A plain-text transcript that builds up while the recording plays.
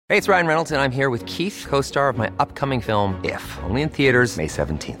Hey, it's Ryan Reynolds, and I'm here with Keith, co-star of my upcoming film, If, only in theaters May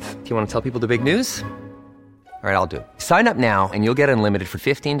 17th. Do you want to tell people the big news? All right, I'll do it. Sign up now and you'll get unlimited for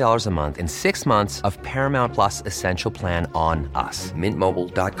 $15 a month and 6 months of Paramount Plus Essential Plan on us.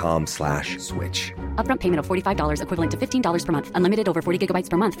 MintMobile.com/switch. Upfront payment of $45 equivalent to $15 per month. Unlimited over 40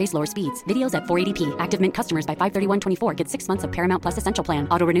 gigabytes per month. Face lower speeds. Videos at 480p. Active Mint customers by 531.24 get 6 months of Paramount Plus Essential Plan.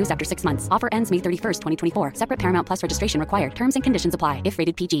 Auto renews after 6 months. Offer ends May 31st, 2024. Separate Paramount Plus registration required. Terms and conditions apply if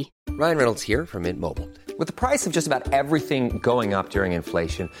rated PG. Ryan Reynolds here from Mint Mobile. With the price of just about everything going up during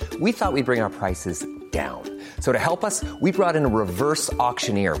inflation, we thought we'd bring our prices down. So to help us, we brought in a reverse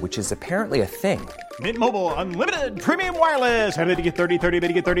auctioneer, which is apparently a thing. Mint Mobile Unlimited Premium Wireless. How to get 30, 30, bit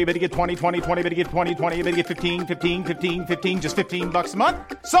to get 30, bit to get 20, 20, 20, bit to get 20, 20, bit to get 15, 15, 15, 15, just $15 a month?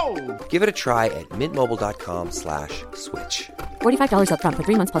 Sold! Give it a try at mintmobile.com/switch. $45 upfront for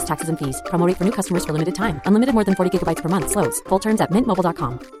 3 months plus taxes and fees. Promo rate for new customers for limited time. Unlimited more than 40 gigabytes per month. Slows full terms at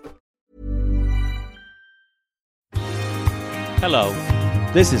mintmobile.com. Hello,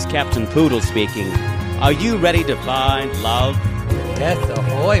 this is Captain Poodle speaking. Are you ready to find love? Yes,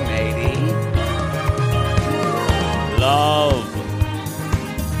 ahoy, matey. Love.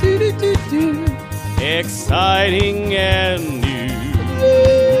 Do-do-do-do. Exciting and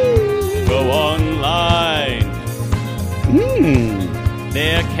new. Go online.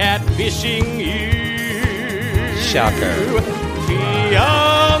 They're catfishing you. Shocker.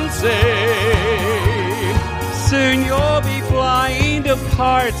 Fiancé. Soon you'll be flying to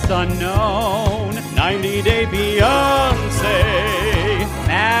parts unknown. 90-day Beyonce.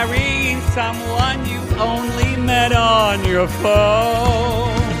 Marrying someone you only met on your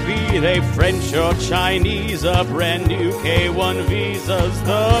phone. Be they French or Chinese, a brand new K1 visa's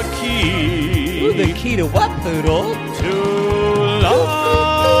the key. Ooh, the key to what, Poodle? To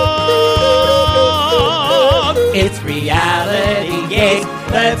love. It's reality gaze.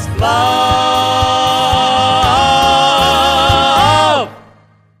 Let's love.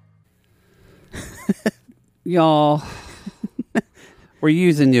 Y'all, we're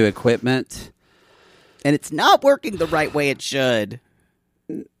using new equipment. And it's not working the right way it should.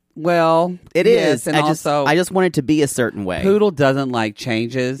 Well, It yes, is. and I also, just want it to be a certain way. Poodle doesn't like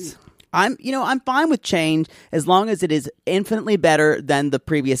changes. I'm fine with change as long as it is infinitely better than the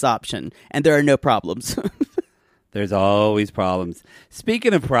previous option, and there are no problems. There's always problems.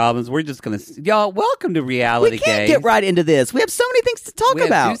 Speaking of problems, we're just going to... Y'all, welcome to Reality We can't Gaze. get right into this. We have so many things to talk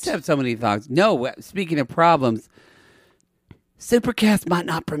about. We have so many thoughts. No, speaking of problems, Supercast might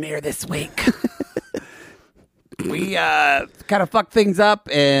not premiere this week. We kind of fucked things up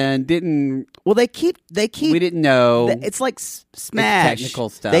and didn't... Well, they keep. We didn't know. It's like Smash. It's technical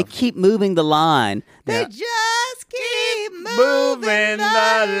stuff. They keep moving the line. Yeah. They just keep moving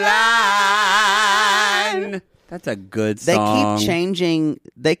the line. That's a good They song. keep changing.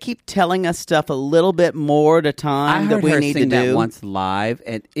 They keep telling us stuff a little bit more at a time that we need to do. that once live,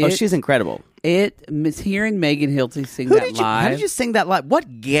 and She's incredible. Hearing Megan Hilty sing that live. How did you sing that live?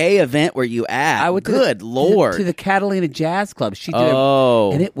 What gay event were you at? Good Lord. To the Catalina Jazz Club. She did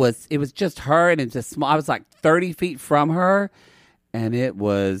and it was just her, and it's just small. I was like 30 feet from her, and it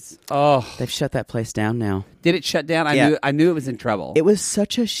was They've shut that place down now. Did it shut down? Yeah. I knew it was in trouble. It was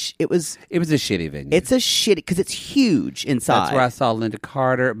such a it was a shitty venue. It's a shitty because it's huge inside. That's where I saw Linda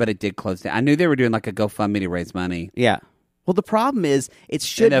Carter, but it did close down. I knew they were doing like a GoFundMe to raise money. Yeah. Well, the problem is it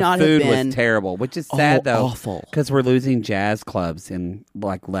should and not the food have been was terrible, which is sad though. Awful. Because we're losing jazz clubs in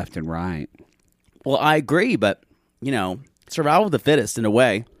like left and right. Well, I agree, but survival of the fittest in a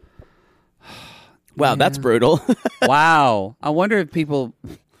way. Wow, that's brutal. Wow. I wonder if people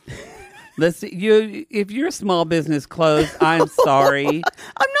listen. If your small business closed, I'm sorry. I'm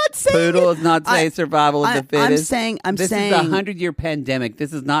not saying Poodle is not saying survival of the fittest. I'm this saying is a 100-year pandemic.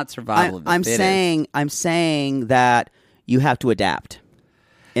 This is not survival of the fittest. I'm saying that you have to adapt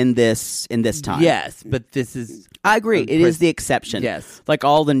in this time. Yes, but this is. I agree. It is the exception. Yes, like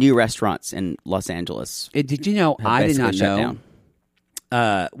all the new restaurants in Los Angeles. Did you know? I did not know.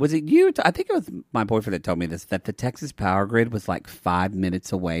 Down. Was it you? I think it was my boyfriend that told me this, that the Texas power grid was like 5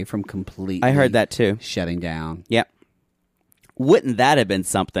 minutes away from completely. I heard that too. Shutting down. Yep. Wouldn't that have been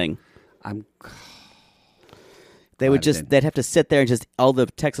something? They'd have to sit there and just, all the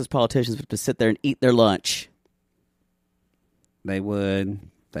Texas politicians would have to sit there and eat their lunch. They would.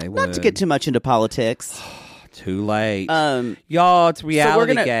 Not to get too much into politics. Too late. Y'all, it's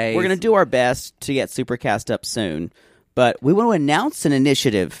Reality Gaze. We're going to do our best to get Supercast up soon. But we want to announce an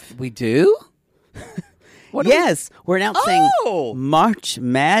initiative. We do? We're announcing March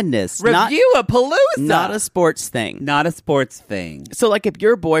Madness. Review-a-palooza. Not a sports thing. Not a sports thing. So, like, if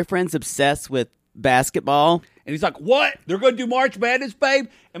your boyfriend's obsessed with basketball, And he's like, what? They're going to do March Madness, babe?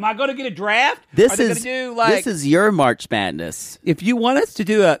 Am I going to get a draft? This Are they gonna do, this is your March Madness. If y'all want us to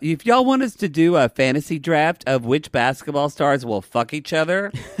do a fantasy draft of which basketball stars will fuck each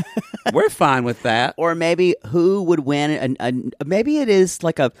other, we're fine with that. Or maybe who would win? Maybe it is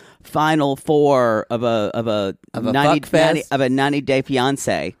like a Final Four of a 90-day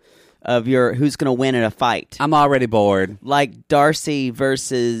fiance of your who's going to win in a fight. I'm already bored. Like Darcy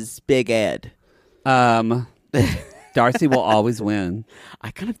versus Big Ed. Darcy will always win.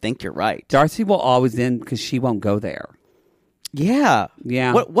 I kind of think you're right. Darcy will always win because she won't go there. Yeah.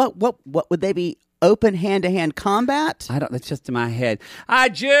 Yeah. What would they be? Open hand-to-hand combat? I don't. That's just in my head. I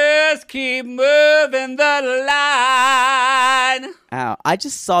just keep moving the line. Ow. I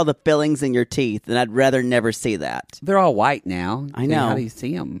just saw the fillings in your teeth, and I'd rather never see that. They're all white now. I know. How do you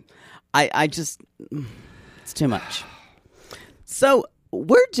see them? I just... It's too much. So...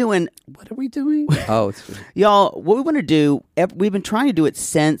 We're doing... What are we doing? Y'all, what we want to do... We've been trying to do it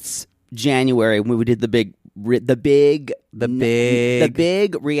since January when we did the big Reality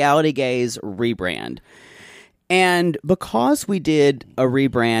Gaze rebrand. And because we did a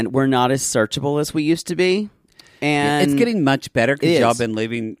rebrand, we're not as searchable as we used to be. And it's getting much better because y'all been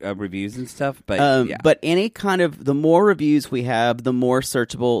leaving reviews and stuff. But but any kind of... The more reviews we have, the more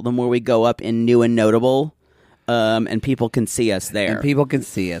searchable, the more we go up in new and notable... and people can see us there. And people can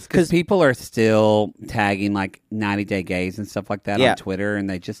see us. Because people are still tagging like 90-Day Gaze and stuff like that on Twitter, and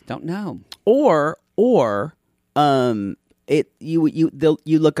they just don't know. Or you look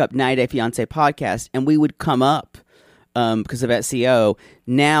up 90-Day Fiancé podcast, and we would come up because of SEO.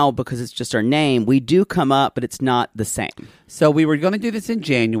 Now, because it's just our name, we do come up, but it's not the same. So we were going to do this in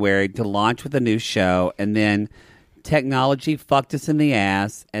January to launch with a new show, and then technology fucked us in the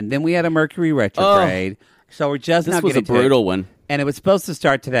ass, and then we had a Mercury retrograde. So we're just this not was a brutal one. And it was supposed to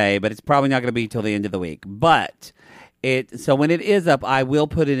start today, but it's probably not going to be till the end of the week. But so when it is up, I will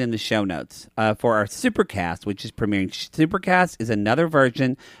put it in the show notes for our Supercast, which is premiering. Supercast is another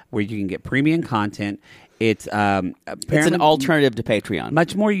version where you can get premium content. It's an alternative to Patreon.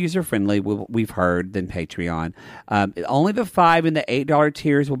 Much more user-friendly, we've heard, than Patreon. Only the $5 and the $8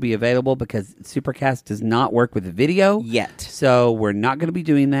 tiers will be available because Supercast does not work with video yet. So we're not going to be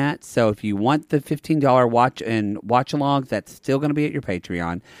doing that. So if you want the $15 watch-alongs, that's still going to be at your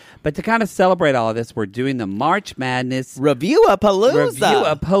Patreon. But to kind of celebrate all of this, we're doing the March Madness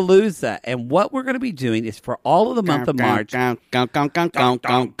Review-a-Palooza. And what we're going to be doing is for all of the month of March...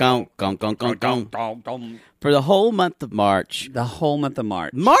 For the whole month of March.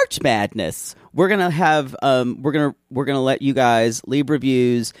 March Madness. We're gonna have we're gonna let you guys leave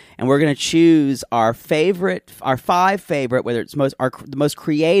reviews, and we're gonna choose our 5 favorite, whether it's the most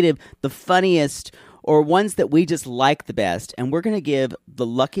creative, the funniest, or ones that we just like the best, and we're gonna give the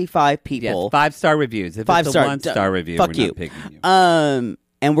lucky 5 people 5-star reviews. If it's a 1-star review, fuck we're you. Not picking you.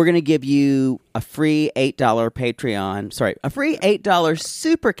 And we're going to give you a free $8 a free $8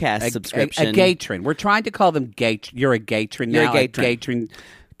 Supercast subscription. A Gatron. We're trying to call them Gatron. You're a Gatron now. You're a Gatron.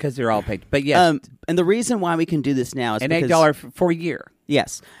 Because they're all paid. But yes. And the reason why we can do this now is because... $8 for a year.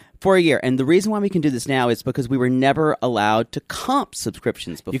 Yes. For a year. And the reason why we can do this now is because we were never allowed to comp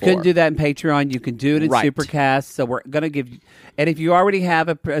subscriptions before. You couldn't do that in Patreon. You can do it in Supercast. So we're going to give you... And if you already have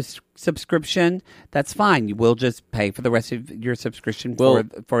a subscription, that's fine. You will just pay for the rest of your subscription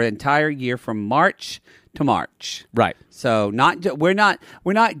for an entire year from March to March. Right. So we're not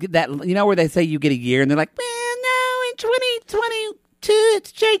that... You know where they say you get a year and they're like, well, no, in 2022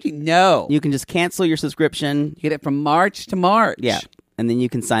 it's changing. No. You can just cancel your subscription. You get it from March to March. Yeah. And then you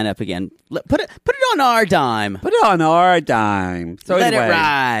can sign up again. Put it on our dime. Put it on our dime. So let anyway, it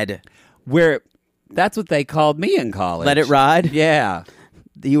ride. That's what they called me in college. Let it ride? Yeah.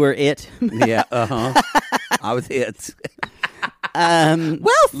 You were it? Yeah, I was it. Well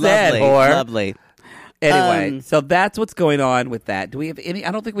said, whore. Lovely. Anyway, so that's what's going on with that. Do we have any?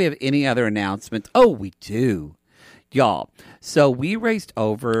 I don't think we have any other announcements. Oh, we do. Y'all, so we raised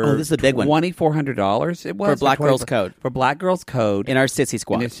over this is a big one. $2,400. It was for Black Girls Code. For Black Girls Code in our Sissy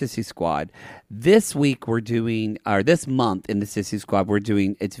Squad. This week we're doing, or this month in the Sissy Squad, we're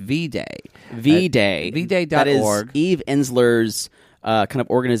doing, it's V-Day. V-Day. V-Day.org. That is Eve Ensler's kind of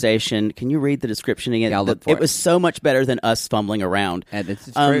organization. Can you read the description again? Yeah, I'll look for it. It was so much better than us fumbling around. And this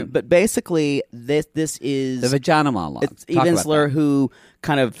is true. But basically, this is the Vagina Monologues. It's Eve Ensler who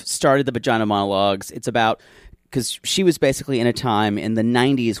kind of started the Vagina Monologues. It's about... Because she was basically in a time in the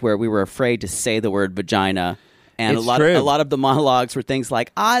 90s where we were afraid to say the word vagina. And a lot of the monologues were things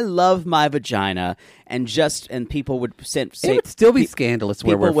like, I love my vagina. And people would say... It would still be scandalous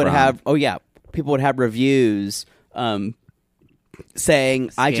where we're from. People would have reviews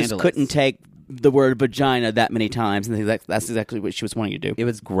saying, I just couldn't take the word vagina that many times, and that's exactly what she was wanting to do. It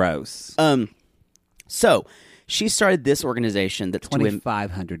was gross. So she started this organization that's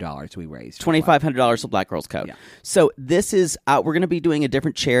 $2,500 we raised. $2,500 for Black Girls Code. Yeah. So this is we're going to be doing a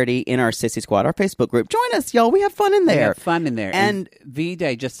different charity in our Sissy Squad, our Facebook group. Join us, y'all. We have fun in there. We have fun in there. And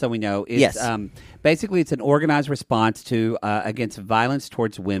V-Day, just so we know, is basically it's an organized response to against violence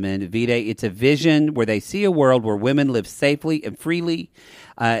towards women. V-Day, it's a vision where they see a world where women live safely and freely.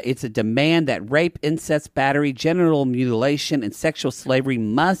 It's a demand that rape, incest, battery, genital mutilation, and sexual slavery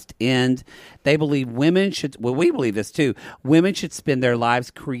must end. They believe women should, well, we believe this too, women should spend their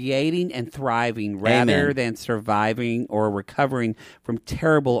lives creating and thriving rather than surviving or recovering from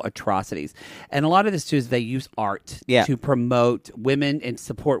terrible atrocities. And a lot of this too is they use art to promote women and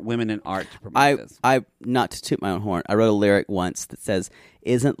support women in art to promote this. Not to toot my own horn, I wrote a lyric once that says,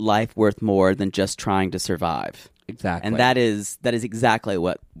 "Isn't life worth more than just trying to survive?" Exactly. And that is exactly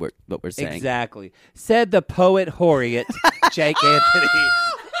what we're saying. Exactly. Said the poet laureate Jake Anthony.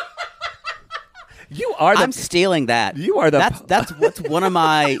 I'm stealing that. You are the That's what's one of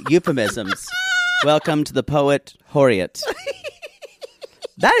my euphemisms. Welcome to the poet laureate.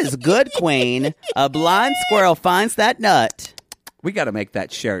 That is good, Queen. A blind squirrel finds that nut. We got to make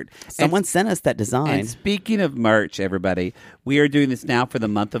that shirt. Someone sent us that design. And speaking of merch, everybody, we are doing this now for the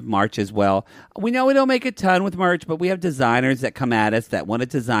month of March as well. We know we don't make a ton with merch, but we have designers that come at us that want to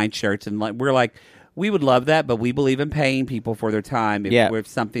design shirts. And we're like, we would love that, but we believe in paying people for their time if we're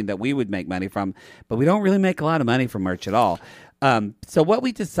something that we would make money from. But we don't really make a lot of money from merch at all. So what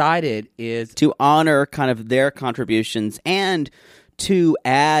we decided is to honor kind of their contributions and to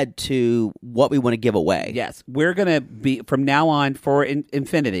add to what we want to give away. Yes. We're going to be, from now on, for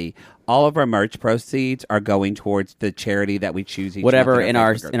infinity, all of our merch proceeds are going towards the charity that we choose each whatever month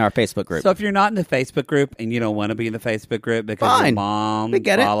in our Facebook group. So if you're not in the Facebook group and you don't want to be in the Facebook group because your mom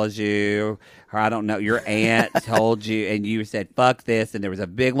follows you, or I don't know, your aunt told you and you said, fuck this, and there was a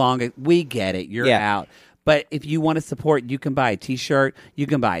big long, we get it, you're out. But if you want to support, you can buy a T-shirt, you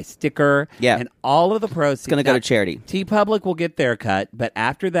can buy a sticker, and all of the proceeds. It's going to go to charity. TeePublic will get their cut, but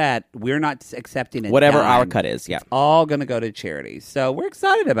after that, we're not accepting it. Whatever our cut is, It's all going to go to charity. So we're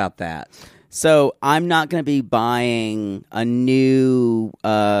excited about that. So I'm not going to be buying a new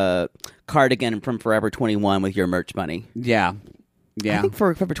cardigan from Forever 21 with your merch money. Yeah. I think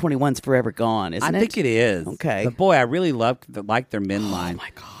Forever 21's forever gone, isn't it? I think it is. Okay. But boy, I really like their men line. Oh, my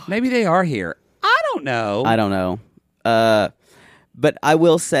God. Maybe they are here. I don't know. But I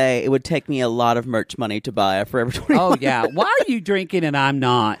will say it would take me a lot of merch money to buy a Forever 21. Oh, yeah. Why are you drinking and I'm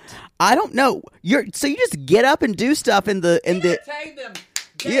not? I don't know. So you just get up and do stuff in the... Entertain them.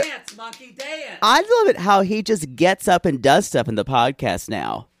 Dance, monkey, dance. I love it how he just gets up and does stuff in the podcast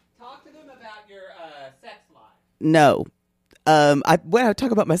now. Talk to them about your sex life. No. I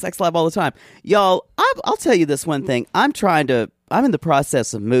talk about my sex life all the time. Y'all, I'll tell you this one thing. I'm in the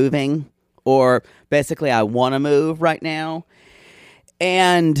process of moving, or basically I want to move right now.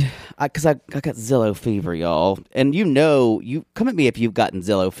 And because I got Zillow fever, y'all. And you come at me if you've gotten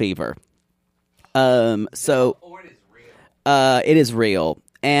Zillow fever. Or it is real. It is real.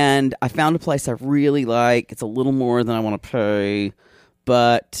 And I found a place I really like. It's a little more than I want to pay,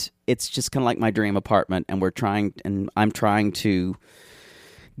 but it's just kind of like my dream apartment, and I'm trying to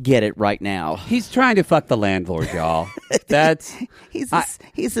get it right now. He's trying to fuck the landlord, y'all. He's a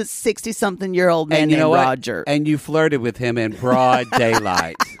 60-something-year-old man named Roger. And you flirted with him in broad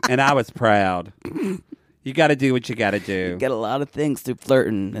daylight, and I was proud. You got to do what you got to do. You get a lot of things through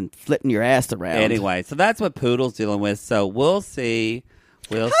flirting and flipping your ass around. Anyway, so that's what Poodle's dealing with. So we'll see.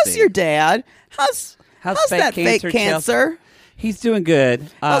 How's your dad? How's that fake cancer? He's doing good.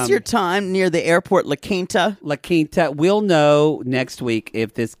 How's your time near the airport, La Quinta? La Quinta. We'll know next week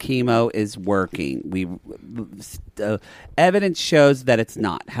if this chemo is working. Evidence shows that it's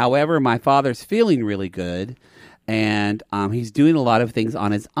not. However, my father's feeling really good, and he's doing a lot of things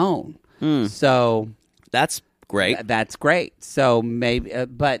on his own. So that's great. That's great. So maybe,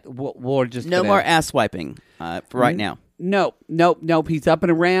 but we're just no more ass wiping for right now. Nope. He's up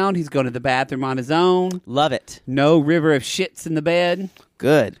and around. He's going to the bathroom on his own. Love it. No river of shits in the bed.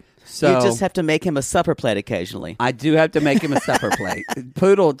 Good. So you just have to make him a supper plate occasionally. I do have to make him a supper plate.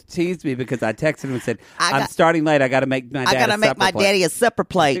 Poodle teased me because I texted him and said, I'm starting late. I got to make my daddy a supper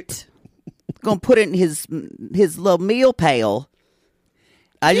plate. Going to put it in his little meal pail.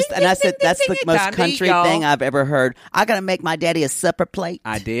 I said that's the most country thing I've ever heard. I got to make my daddy a supper plate.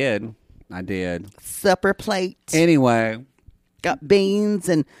 I did. Supper plate. Anyway. Got beans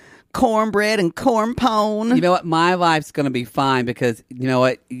and cornbread and corn pone. You know what? My life's going to be fine because you know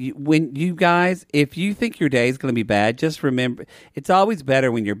what? When you guys, if you think your day is going to be bad, just remember it's always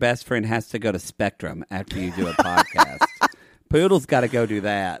better when your best friend has to go to Spectrum after you do a podcast. Poodle's got to go do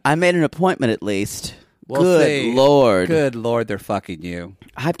that. I made an appointment at least. We'll Good see. Lord. Good Lord, they're fucking you.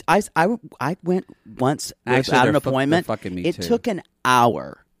 I went once without an appointment. Fucking me it too. took an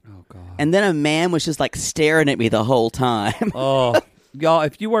hour. Oh, God. And then a man was just like staring at me the whole time. Oh, y'all,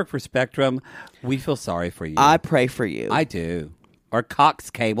 if you work for Spectrum, we feel sorry for you. I pray for you. I do. Or Cox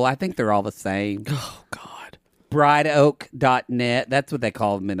Cable. I think they're all the same. Oh, God. BrideOak.net. That's what they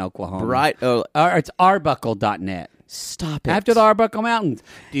call them in Oklahoma. Or it's Arbuckle.net. Stop it. After the Arbuckle Mountains.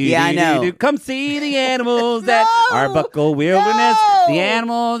 I know. Come see the animals at Arbuckle Wilderness. The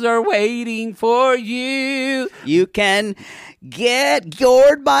animals are waiting for you. You can get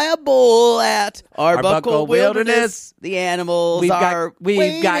gored by a bull at Arbuckle Wilderness. The animals We've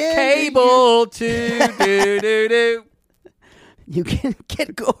got cable to do. You can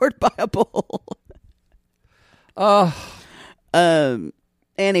get gored by a bull.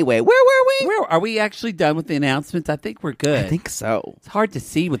 Anyway, where were we? Where are we actually done with the announcements? I think we're good. I think so. It's hard to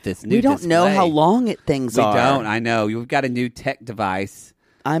see with this new We don't know display. how long things are. We don't. I know. You've got a new tech device.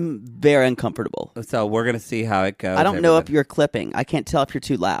 I'm very uncomfortable. So we're going to see how it goes. I don't know if you're clipping. I can't tell if you're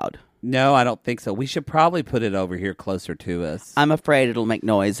too loud. No, I don't think so. We should probably put it over here closer to us. I'm afraid it'll make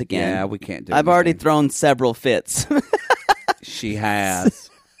noise again. Yeah, we can't do it. I've already thrown several fits. She has.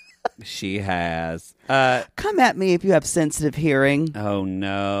 She has. Come at me if you have sensitive hearing. Oh,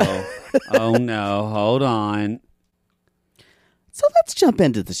 no. Oh, no. Hold on. So let's jump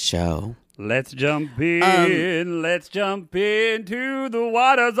into the show. Let's jump in. Let's jump into the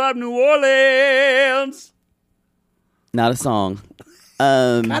waters of New Orleans. Not a song.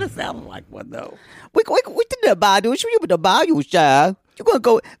 Kind of sounded like one, though. We did the bayou. Should you the bayou, sir? You're going to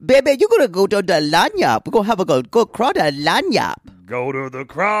go, baby, you're going to go to the lanyard. We're going to have a go across the lanyard. Go to the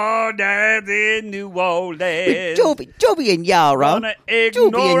crawdads in New Orleans. Jovi and Yara. Gonna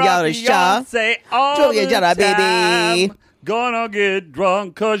ignore our Beyonce all Jovi and the Yara, time. baby. Gonna get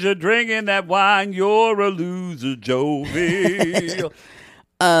drunk cause you're drinking that wine. You're a loser, Jovi.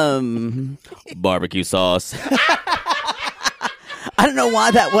 Barbecue sauce. I don't know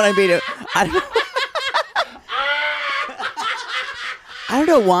why that one I made it. I don't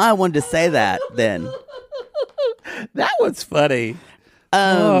know why I wanted to say that then. That was funny.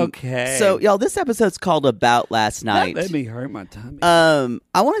 Okay. So, y'all, this episode's called About Last Night. That made me hurt my tummy.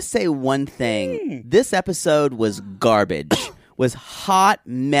 I want to say one thing. This episode was garbage. Was hot,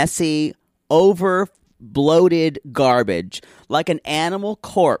 messy, over-bloated garbage. Like an animal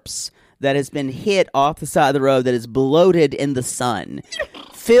corpse that has been hit off the side of the road that is bloated in the sun.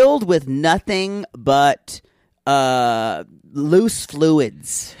 Filled with nothing but loose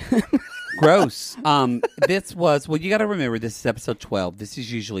fluids. Gross. This was, well, you got to remember, this is episode 12. This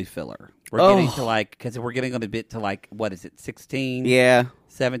is usually filler. We're getting to because we're getting on a bit to what is it, 16? Yeah.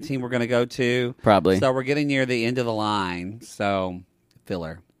 17 we're going to go to. Probably. So we're getting near the end of the line. So,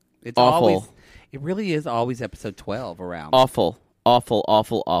 filler. It's awful. Always, it really is always episode 12 around. Awful.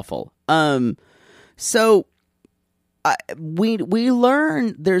 So we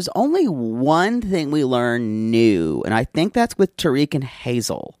learn there's only one thing we learn new, and I think that's with Tariq and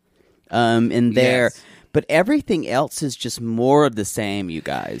Hazel. In there. Yes. But everything else is just more of the same, you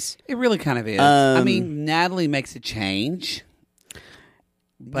guys. It really kind of is. I mean, Natalie makes a change.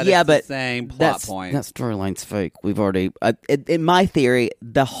 But yeah, it's but the same plot point. That storyline's fake. We've already, in my theory,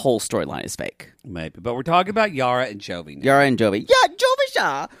 the whole storyline is fake. Maybe. But we're talking about Yara and Jovi now. Yara and Jovi. Yeah, Jovi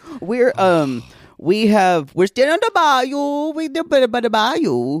Shaw. We're still on the bayou. We're by the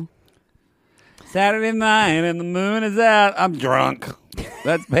bayou. Saturday night and the moon is out. I'm drunk.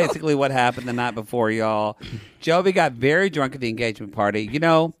 That's basically what happened the night before, y'all. Jovi got very drunk at the engagement party. You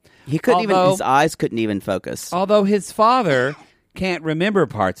know, he couldn't his eyes couldn't even focus. Although his father can't remember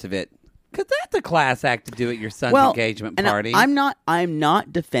parts of it. Because that's a class act to do at your son's engagement party. I'm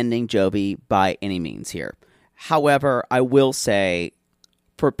not defending Jovi by any means here. However, I will say,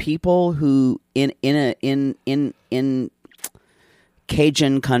 for people who in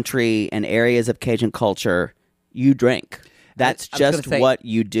Cajun country and areas of Cajun culture, you drink. That's just what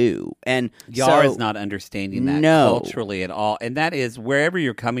you do. And Yara's not understanding that culturally at all. And that is, wherever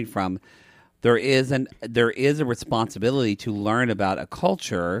you're coming from, there is a responsibility to learn about a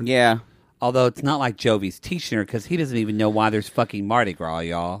culture. Yeah. Although it's not like Jovi's teaching her, because he doesn't even know why there's fucking Mardi Gras,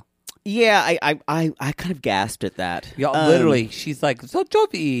 y'all. Yeah, I kind of gasped at that. Y'all, literally, she's like, "So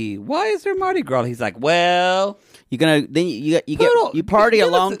Jovi, why is there Mardi Gras?" He's like, "Well, you party a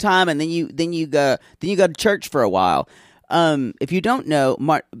long time, and then you go to church for a while." If you don't know,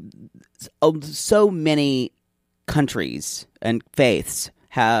 so many countries and faiths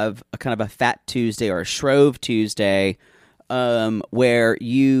have a kind of a Fat Tuesday or a Shrove Tuesday, where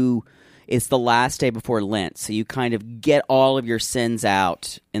it's the last day before Lent, so you kind of get all of your sins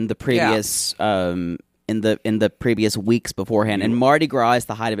out in the previous in the previous weeks beforehand. And Mardi Gras is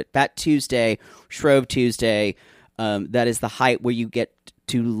the height of it. Fat Tuesday, Shrove Tuesday, that is the height where you get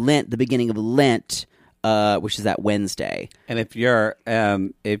to Lent, the beginning of Lent, which is that Wednesday. And if you're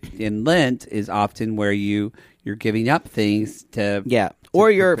if in Lent is often where you're giving up things to or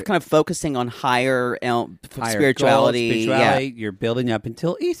you're kind of focusing on higher spirituality. You're building up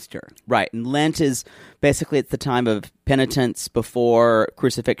until Easter, right? And Lent is basically it's the time of penitence before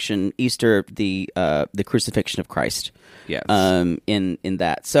crucifixion. Easter, the crucifixion of Christ. Yes. In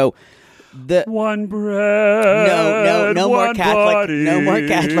that, so the one bread, no more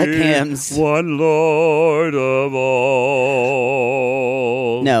Catholic hymns. One Lord of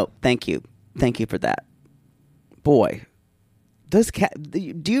all. No, thank you for that. Boy, those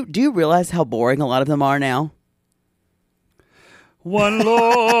do you realize how boring a lot of them are now? One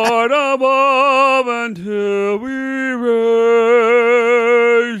Lord above until we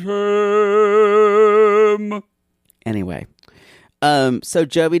raise him. Anyway, so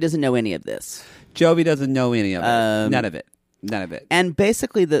Jovi doesn't know any of this. Jovi doesn't know any of it. None of it. And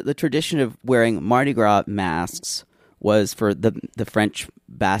basically, the tradition of wearing Mardi Gras masks was for the French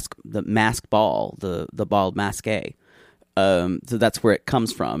the mask ball, the bal masqué. So that's where it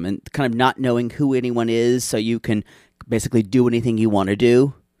comes from, and kind of not knowing who anyone is, so you can basically do anything you want to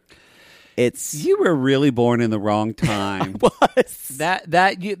do. You were really born in the wrong time. I was.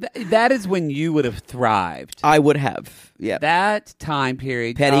 That is when you would have thrived. I would have. Yeah. That time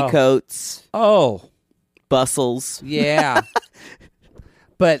period. Petticoats. Oh. Bustles. Yeah.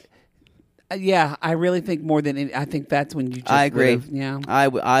 But I really think more than I think that's when you just I agree.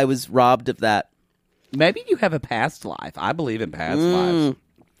 I was robbed of that. Maybe you have a past life. I believe in past lives.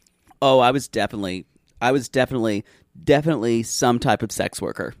 Oh, I was definitely some type of sex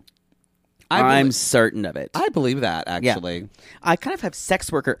worker. I'm certain of it. I believe that, actually. Yeah. I kind of have sex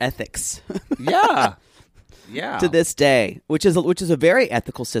worker ethics. Yeah. To this day, which is a very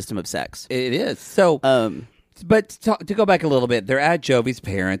ethical system of sex. It is. So, but to go back a little bit, they're at Jovi's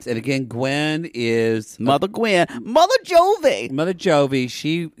parents, and again, Gwen is Mother Jovi.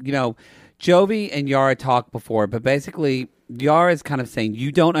 She, Jovi and Yara talked before, but basically Yara is kind of saying,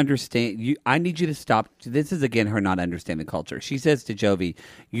 you don't understand. I need you to stop. This is, again, her not understanding culture. She says to Jovi,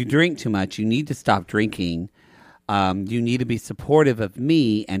 you drink too much. You need to stop drinking. You need to be supportive of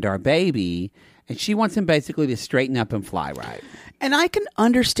me and our baby. And she wants him basically to straighten up and fly right. And I can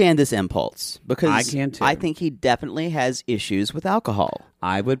understand this impulse because I can too. I think he definitely has issues with alcohol.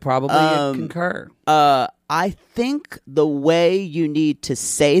 I would probably concur. I think the way you need to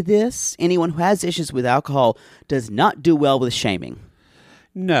say this, anyone who has issues with alcohol does not do well with shaming.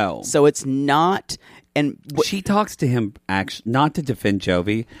 No. So it's not... And she talks to him, actually, not to defend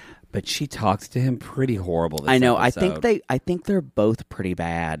Jovi, but she talks to him pretty horrible this I know. episode. I think they're both pretty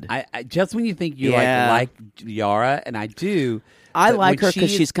bad. I just when you think you like Yara, and I do... I like her because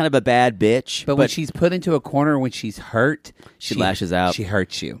she's kind of a bad bitch. But when she's put into a corner, when she's hurt, she lashes out. She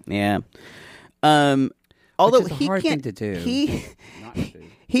hurts you. Yeah. Although which is a hard thing to do.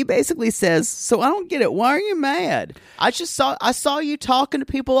 He basically says, "So I don't get it. Why are you mad? I saw you talking to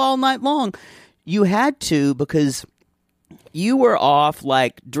people all night long. You had to because you were off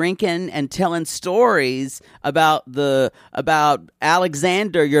like drinking and telling stories about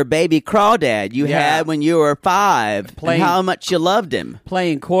Alexander, your baby crawdad you had when you were 5, and how much you loved him.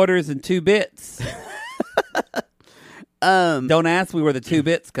 Playing quarters and 2 bits. Don't ask me where the 2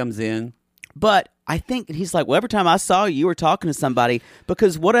 bits comes in. But I think he's like, well, every time I saw you were talking to somebody,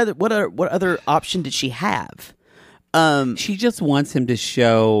 because what other option did she have? She just wants him to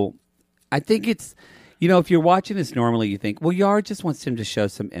show. I think it's. If you're watching this normally, you think, well, Yara just wants him to show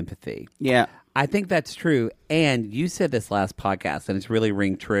some empathy. Yeah. I think that's true. And you said this last podcast, and it's really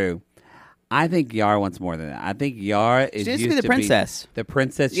ring true. I think Yara wants more than that. I think Yara is used to be the princess. The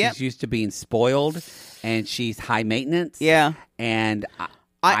princess. Yep. She's used to being spoiled, and she's high maintenance. Yeah. And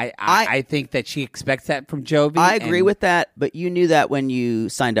I think that she expects that from Jovi. I agree with that, but you knew that when you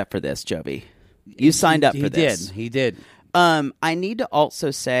signed up for this, Jovi. You signed up for this. He did. I need to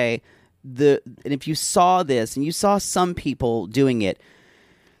also say... and if you saw this and you saw some people doing it,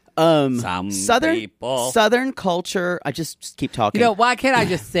 Southern culture. I just keep talking. Why can't I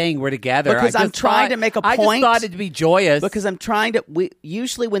just sing we're together? Because I'm trying to make a point. I just thought it'd be joyous. Because I'm trying to.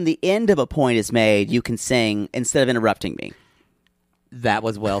 Usually, when the end of a point is made, you can sing instead of interrupting me. That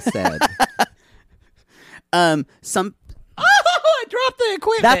was well said. Some. I drop the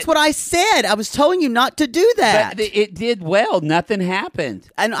equipment. That's what I said. I was telling you not to do that. But it did well. Nothing happened.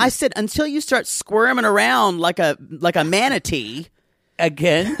 And I said, until you start squirming around like a manatee.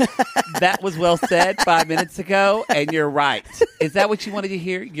 Again, that was well said 5 minutes ago, and you're right. Is that what you wanted to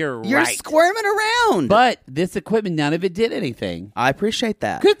hear? You're right. You're squirming around. But this equipment, none of it did anything. I appreciate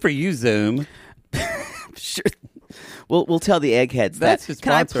that. Good for you, Zoom. Sure. We'll tell the eggheads That's that.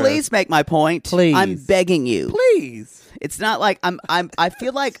 Can I please make my point? Please. I'm begging you. Please. It's not like I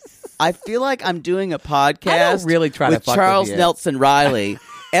feel like I'm doing a podcast I don't really try with to fuck Charles with you. Nelson Riley.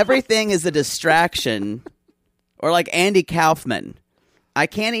 Everything is a distraction. Or like Andy Kaufman. I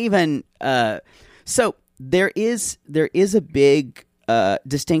can't even so there is a big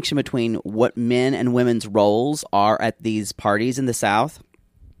distinction between what men and women's roles are at these parties in the South.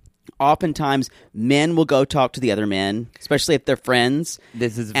 Oftentimes, men will go talk to the other men, especially if they're friends.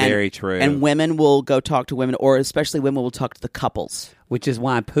 This is very true. And women will go talk to women, or especially women will talk to the couples. Which is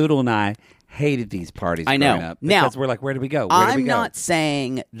why Poodle and I hated these parties I know. growing up. Now, because we're like, where do we go? I'm not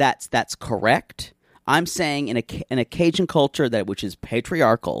saying that's correct. I'm saying in a Cajun culture which is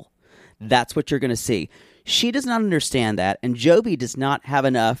patriarchal, that's what you're going to see. She does not understand that, and Joby does not have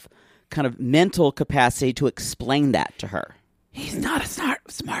enough kind of mental capacity to explain that to her. He's not a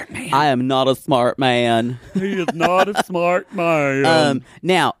smart man. I am not a smart man. He is not a smart man.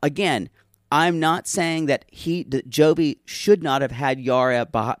 Now, again, I'm not saying that Joby should not have had Yara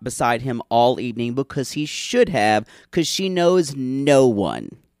beside him all evening, because he should have, because she knows no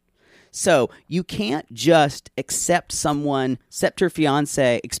one. So you can't just expect your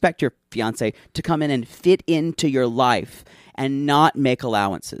fiance to come in and fit into your life and not make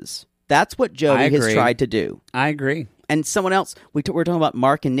allowances. That's what Joby has tried to do. I agree. And someone else, we're talking about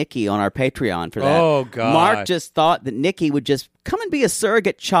Mark and Nikki on our Patreon for that. Oh, God. Mark just thought that Nikki would just come and be a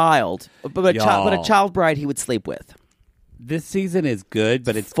surrogate child, but a child bride he would sleep with. This season is good,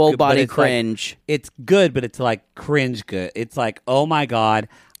 but it's full good, body it's cringe. Like, it's good, but it's like cringe good. It's like, oh my God.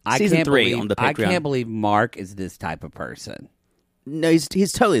 Season 3 on the Patreon. I can't believe Mark is this type of person. No, he's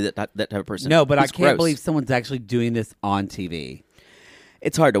totally that type of person. No, but he's I can't gross. believe someone's actually doing this on TV.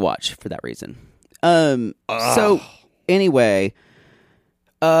 It's hard to watch for that reason. So anyway,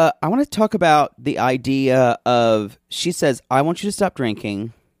 I want to talk about the idea of, she says, I want you to stop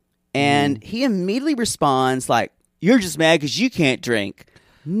drinking. And he immediately responds like, you're just mad because you can't drink.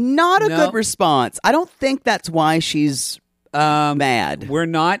 Not a good response. I don't think that's why she's mad. We're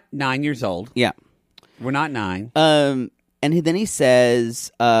not 9 years old. Yeah. We're not 9. And then he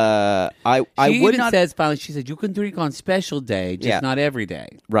says, I would not. Says finally, she said, you can drink on special day, just not every day.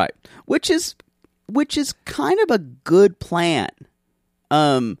 Right. Which is kind of a good plan.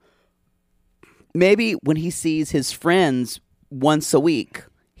 Maybe when he sees his friends once a week,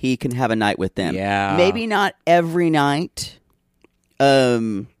 he can have a night with them. Yeah. Maybe not every night. I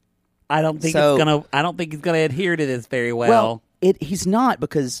don't think he's gonna adhere to this very well. Well, he's not,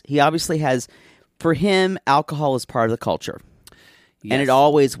 because he obviously has. For him, alcohol is part of the culture, and it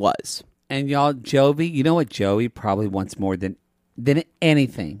always was. And y'all, Joey, you know what Joey probably wants more than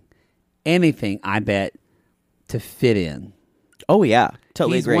anything, I bet, to fit in. Oh yeah,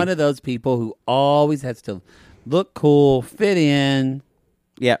 totally He's agree. one of those people who always has to look cool, fit in,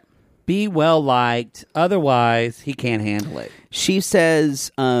 be well liked. Otherwise, he can't handle it. She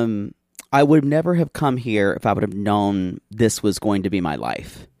says, "I would never have come here if I would have known this was going to be my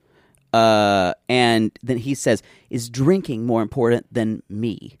life." And then he says, is drinking more important than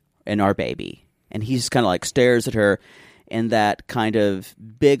me and our baby? And he just kind of like stares at her in that kind of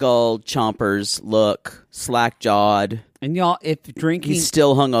big old chompers look, slack-jawed. And y'all, if drinking... He's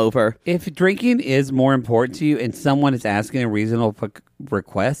still hungover. If drinking is more important to you and someone is asking a reasonable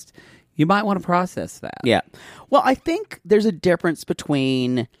request, you might want to process that. Yeah. Well, I think there's a difference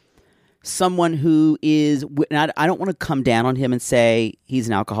between... someone who is, and I don't want to come down on him and say he's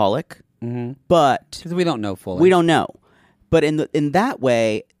an alcoholic, but because we don't know fully. We don't know, but in that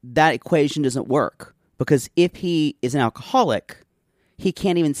way, that equation doesn't work, because if he is an alcoholic, he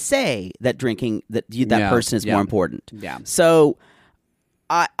can't even say that drinking that person is more important. Yeah. So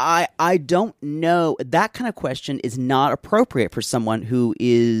I don't know. That kind of question is not appropriate for someone who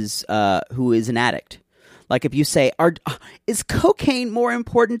is an addict. Like if you say, "Is cocaine more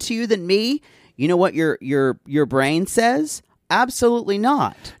important to you than me?" You know what your brain says? Absolutely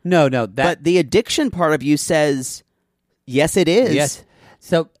not. No. But the addiction part of you says, yes, it is. Yes.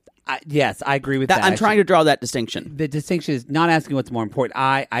 So, yes, I agree with that. I'm trying to draw that distinction. The distinction is not asking what's more important.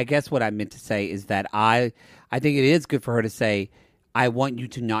 I guess what I meant to say is that I think it is good for her to say, I want you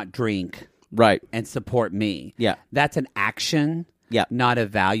to not drink. Right. And support me. Yeah. That's an action. not a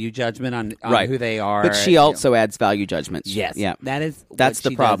value judgment on who they are. But she also adds value judgments. Yes, yeah, that's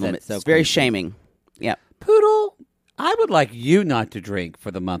the problem. It's very shaming. Yeah, Poodle, I would like you not to drink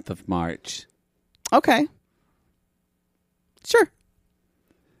for the month of March. Okay, sure.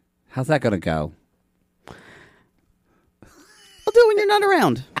 How's that going to go? I'll do it when you're not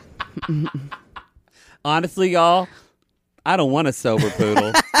around. Honestly, y'all, I don't want a sober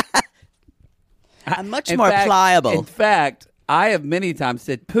Poodle. I'm much more pliable. In fact, I have many times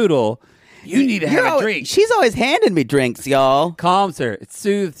said, Poodle, you need to have a drink. She's always handing me drinks, y'all. Calms her. It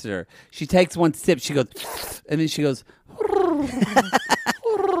soothes her. She takes one sip. She goes, and then she goes.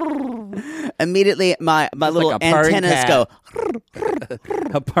 Immediately, my little like antennas go.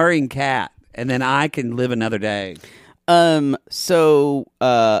 A purring cat. And then I can live another day. So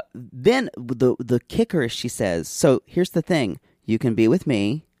then the kicker is, she says, so here's the thing. You can be with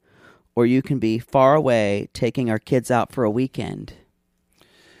me, or you can be far away taking our kids out for a weekend.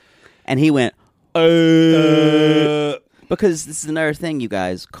 And he went, because this is another thing, you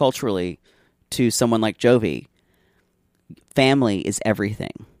guys, culturally, to someone like Jovi, family is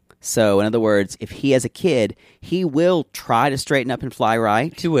everything. So, in other words, if he has a kid, he will try to straighten up and fly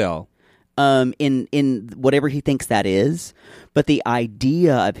right. He will. In whatever he thinks that is. But the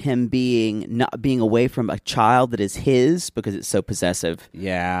idea of him not being away from a child that is his because it's so possessive.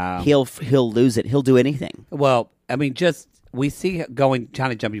 Yeah. He'll lose it. He'll do anything. Well, I mean, we see trying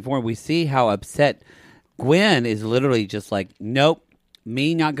to jump before, we see how upset Gwen is. Literally just like, nope,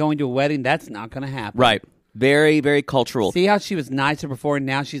 me not going to a wedding, that's not going to happen. Right. Very, very cultural. See how she was nicer before, and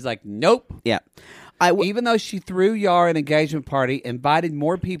now she's like, nope. Yeah. Even though she threw Yar an engagement party, invited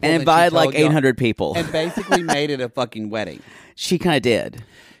more people, and invited like 800 people, and basically made it a fucking wedding. She kind of did.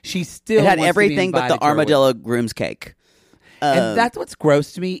 She still had everything but the armadillo groom's cake. And that's what's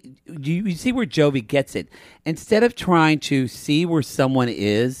gross to me. You see where Jovi gets it. Instead of trying to see where someone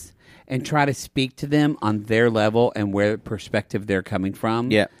is and try to speak to them on their level and where perspective they're coming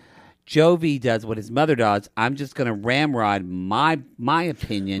from. Yeah. Jovi does what his mother does. I'm just going to ramrod my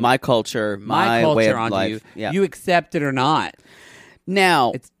opinion, my culture, my way of onto life. You. Yeah. You accept it or not.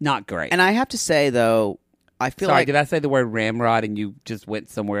 Now, it's not great. And I have to say, though, I feel Sorry, did I say the word ramrod and you just went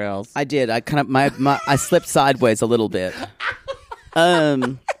somewhere else? I did. I kind of I slipped sideways a little bit.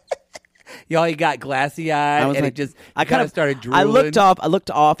 Y'all, you got glassy eyed, and I kind of started drooling. I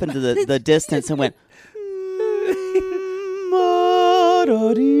looked off into the distance and went.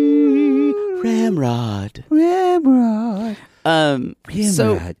 Ramrod.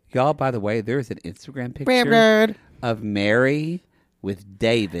 So, y'all, by the way, there's an Instagram picture of Mary with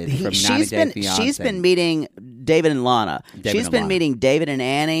David from 90 Day Fiancé. She's been meeting David and Lana. She's been meeting David and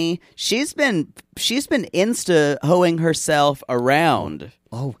Annie. She's been Insta-hoeing herself around.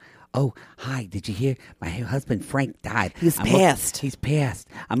 Oh, hi, did you hear? My husband Frank died. He's passed. He's passed.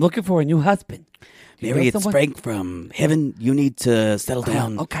 I'm looking for a new husband. Mary, it's Frank from heaven. You need to settle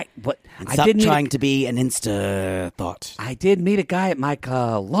down. Okay, what? And stop trying to be an Insta thought. I did meet a guy at my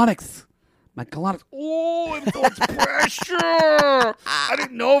colonics. Oh, it was pressure. I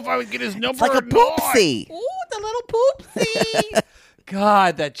didn't know if I would get his number. It's like a poopsie. Oh, the little poopsie.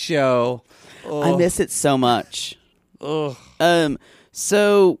 God, that show. Oh. I miss it so much. Oh.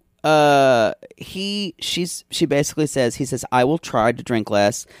 So she basically says, he says, I will try to drink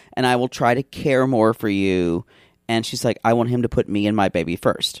less and I will try to care more for you. And she's like, I want him to put me and my baby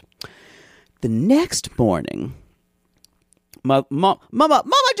first. The next morning, Mama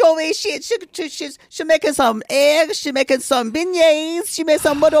Jovi, she's making some eggs, she's making some beignets, she made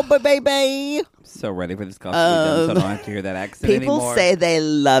some little baby. I'm so ready for this call, so I don't have to hear that accent anymore. People say they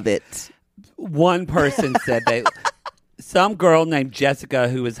love it. One person said they... Some girl named Jessica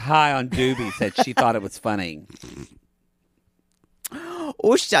who was high on doobie said she thought it was funny.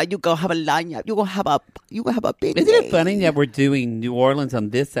 Usha, you go have a line. You go have a big. Isn't it funny that we're doing New Orleans on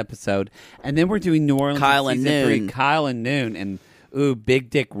this episode, and then we're doing New Orleans Kyle and season Noon. 3, Kyle and Noon, and big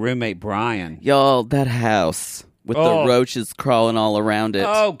dick roommate Brian. Y'all, that house with the roaches crawling all around it.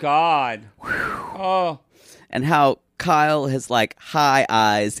 Oh God. Oh. And how Kyle has like high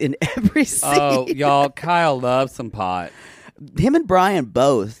eyes in every scene. Oh, y'all, Kyle loves some pot. Him and Brian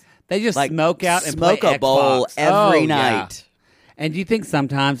both. They just like, smoke out and smoke play a bowl Xbox. every night. Yeah. And do you think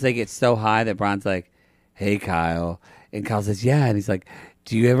sometimes they get so high that Brian's like, hey, Kyle. And Kyle says, yeah. And he's like,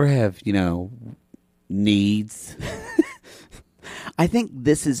 do you ever have, needs? I think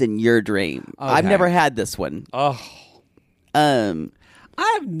this is in your dream. Okay. I've never had this one. Oh.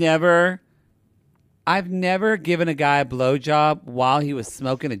 I've never given a guy a blowjob while he was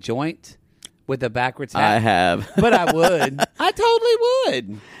smoking a joint with a backwards hat. I have. But I would. I I totally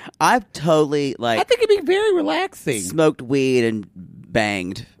would. I've totally I think it'd be very relaxing. Smoked weed and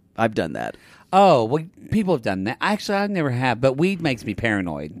banged. I've done that. Oh, well, people have done that. Actually, I never have, but weed makes me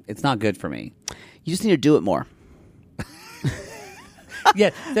paranoid. It's not good for me. You just need to do it more.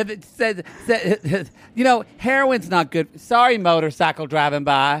 Yeah, heroin's not good. Sorry, motorcycle driving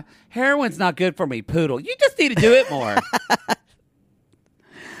by. Heroin's not good for me, Poodle. You just need to do it more.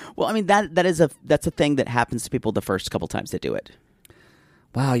 Well, I mean that's a thing that happens to people the first couple times they do it.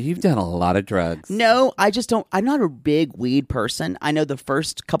 Wow, you've done a lot of drugs. No, I just don't. I'm not a big weed person. I know the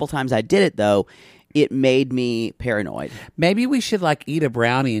first couple times I did it, though, it made me paranoid. Maybe we should eat a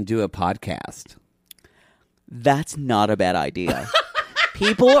brownie and do a podcast. That's not a bad idea.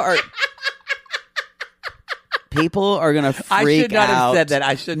 People are going to freak out. I should not have said that.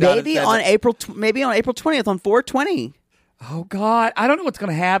 I should not maybe have on said April. Maybe on April 20th on 4/20. Oh God, I don't know what's going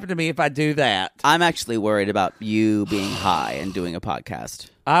to happen to me if I do that. I'm actually worried about you being high and doing a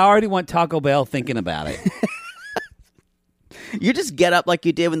podcast. I already want Taco Bell thinking about it. You just get up like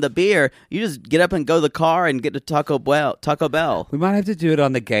you did with the beer. You just get up and go to the car and get to Taco Bell. We might have to do it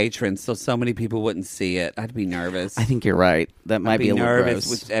on the gay trend so many people wouldn't see it. I'd be nervous. I think you're right. That might be a little nervous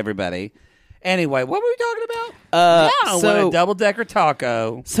gross. with everybody. Anyway, what were we talking about? I want a double-decker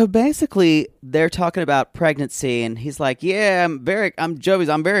taco. So basically, they're talking about pregnancy, and he's like, "Yeah, I'm Joey's.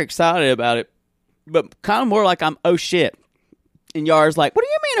 I'm very excited about it, but kind of more like I'm oh shit." And Yar's like, "What do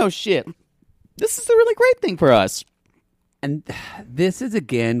you mean oh shit? This is a really great thing for us." And this is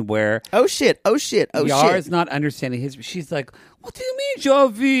again where oh shit. Yar is not understanding his. She's like, "What do you mean,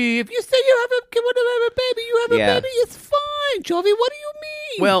 Jovi? If you say you want to have a baby, you have a baby. It's fine, Jovi. What do you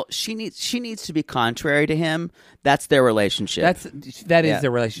mean?" Well, she needs to be contrary to him. That's their relationship. That is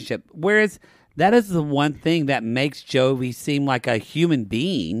their relationship. Whereas that is the one thing that makes Jovi seem like a human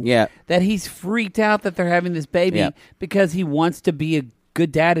being. Yeah, that he's freaked out that they're having this baby because he wants to be a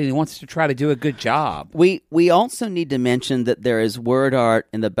good dad and he wants to try to do a good job. We also need to mention that there is word art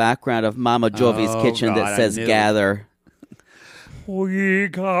in the background of Mama Jovi's kitchen that says "gather." We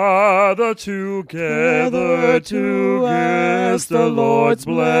gather together to ask the Lord's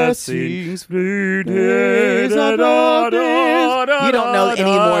blessings. You don't know any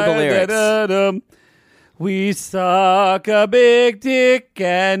more of the lyrics. We suck a big dick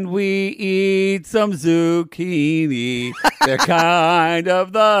and we eat some zucchini. They're kind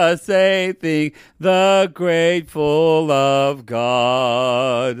of the same thing. The grateful of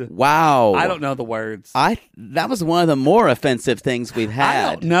God. Wow. I don't know the words. That was one of the more offensive things we've had.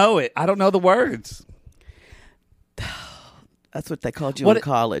 I don't know it. I don't know the words. That's what they called you in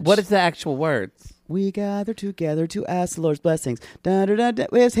college. What is the actual words? We gather together to ask the Lord's blessings. Da, da, da, da.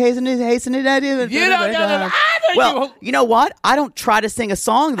 Hasten it. You don't know them. Well, you know what? I don't try to sing a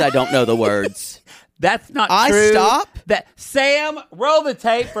song that I don't know the words. That's not true. I stop. Sam, roll the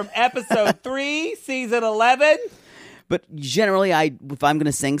tape from episode 3, season 11. But generally, if I'm going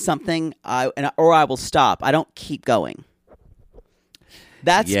to sing something, I will stop. I don't keep going.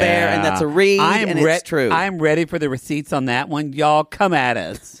 That's fair, and that's a read, and it's true. I'm ready for the receipts on that one. Y'all, come at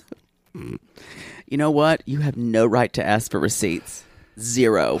us. You know what? You have no right to ask for receipts.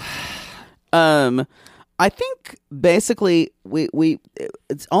 0. I think basically we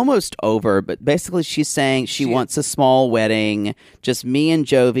it's almost over, but basically she's saying she wants a small wedding, just me and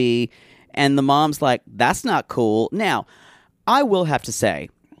Jovi, and the mom's like, "That's not cool." Now, I will have to say,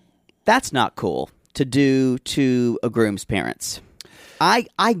 that's not cool to do to a groom's parents.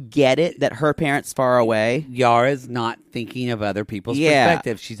 I get it that her parents far away. Yara's not thinking of other people's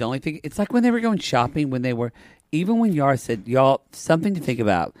perspective. She's only thinking. It's like when they were going shopping. Even when Yara said, "Y'all, something to think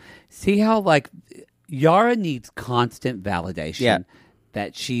about." See how Yara needs constant validation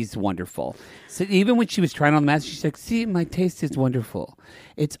that she's wonderful. So even when she was trying on the mask, she's like, "See, my taste is wonderful."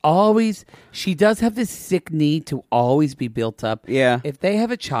 It's always she does have this sick need to always be built up. Yeah. If they have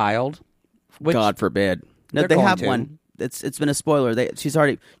a child, which God forbid, no, they have one. It's been a spoiler. She's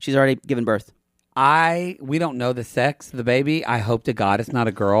already given birth. We don't know the sex of the baby. I hope to God it's not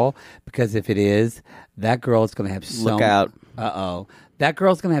a girl, because if it is, that girl is going to have look out. That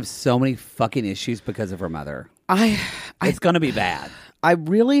girl's going to have so many fucking issues because of her mother. It's going to be bad. I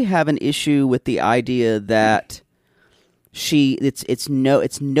really have an issue with the idea that it's no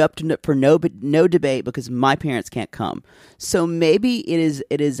debate because my parents can't come. So maybe it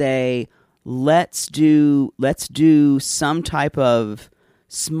is a let's do some type of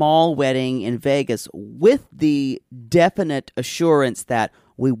small wedding in Vegas with the definite assurance that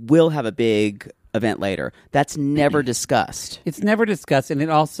we will have a big event later. That's never discussed. It's never discussed, and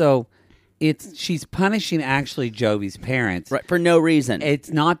it also she's punishing actually Jovi's parents. Right, for no reason. It's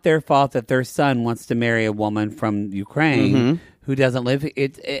not their fault that their son wants to marry a woman from Ukraine who doesn't live.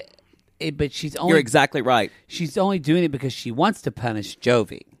 But she's only. You're exactly right. She's only doing it because she wants to punish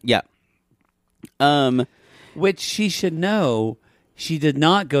Jovi. Yeah. Which she should know. She did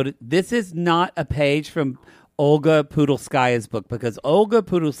not go to. This is not a page from Olga Pudlskaya's book, because Olga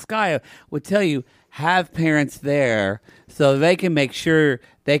Pudlskaya would tell you, have parents there so they can make sure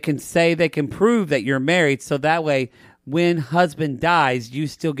they can prove that you're married, so that way when husband dies, you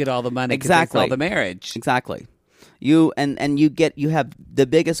still get all the money because it's all the marriage. Exactly. You you have the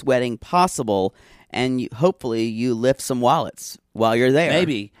biggest wedding possible, and hopefully you lift some wallets while you're there.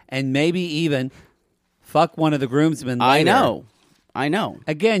 Maybe even fuck one of the groomsmen later. I know.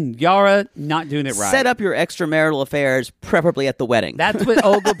 Again, Yara not doing it right. Set up your extramarital affairs, preferably at the wedding. That's what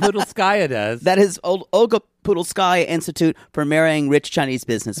Olga Pudlskaya does. That is Olga Pudlskaya Institute for Marrying Rich Chinese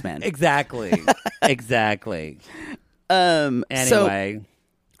Businessmen. Exactly. Exactly. Anyway.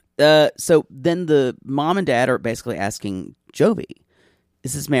 So then the mom and dad are basically asking Jovi,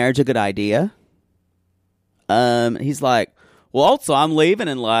 is this marriage a good idea? He's like, well, also, I'm leaving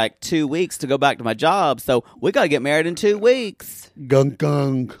in like 2 weeks to go back to my job, so we got to get married in 2 weeks. Gunk,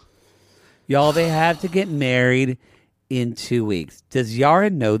 gunk. Y'all, they have to get married in 2 weeks. Does Yara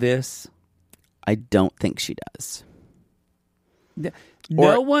know this? I don't think she does.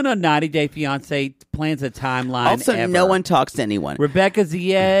 No one on 90 Day Fiancé plans a timeline. Also, ever. No one talks to anyone. Rebecca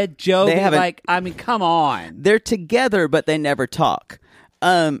Zied, Jovi, come on. They're together, but they never talk.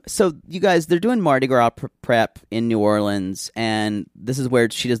 So you guys, they're doing Mardi Gras prep in New Orleans, and this is where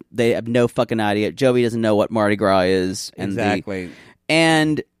they have no fucking idea. Jovi doesn't know what Mardi Gras is. Exactly.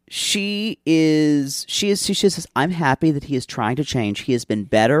 And she says, I'm happy that he is trying to change. He has been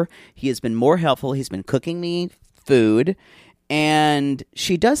better. He has been more helpful. He's been cooking me food. And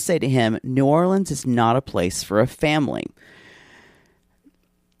she does say to him, New Orleans is not a place for a family.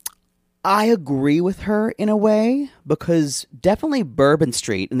 I agree with her in a way, because definitely Bourbon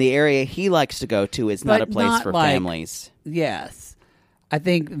Street, in the area he likes to go to, is not a place for families. Yes. I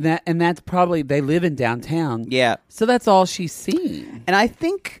think that, and that's probably, they live in downtown. Yeah. So that's all she's seen. And I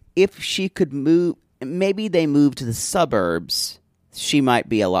think if she could move, maybe they move to the suburbs, she might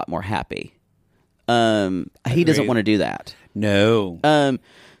be a lot more happy. He doesn't want to do that. No.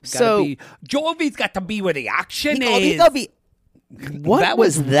 Jovi's got to be where the action is. He's got to be. What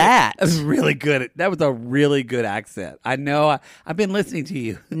was that? That was really good. That was a really good accent. I know. I've been listening to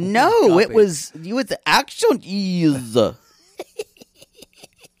you. No, it was the action is.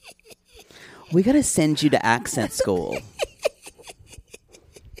 We got to send you to accent school.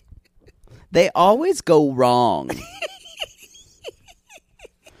 They always go wrong.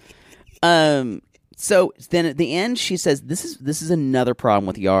 So then at the end, she says, this is another problem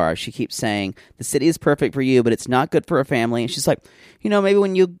with Yara. She keeps saying, the city is perfect for you, but it's not good for a family. And she's like, maybe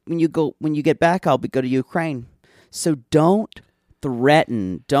when you get back, I'll go to Ukraine. So don't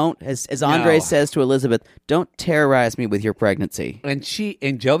threaten. Don't, as Andre says to Elizabeth, don't terrorize me with your pregnancy. And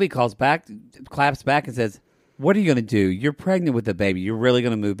Jovi claps back and says, what are you going to do? You're pregnant with a baby. You're really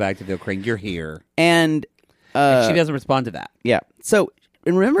going to move back to the Ukraine. You're here. And she doesn't respond to that. Yeah. So,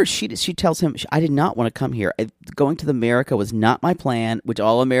 and remember, she tells him, I did not want to come here. Going to America was not my plan, which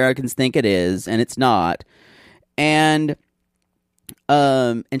all Americans think it is, and it's not. And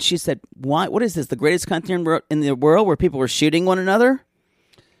she said, what is this, the greatest country in the world where people were shooting one another?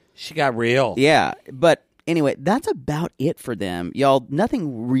 She got real. Yeah, but anyway, that's about it for them. Y'all,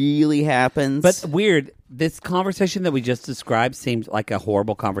 nothing really happens. But weird, this conversation that we just described seems like a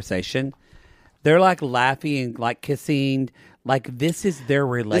horrible conversation. They're like laughing and like kissing. Like this is their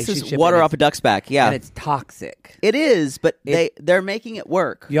relationship. This is water off a duck's back, yeah. And it's toxic. It is, but they're making it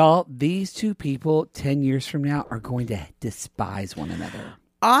work. Y'all, these two people 10 years from now are going to despise one another.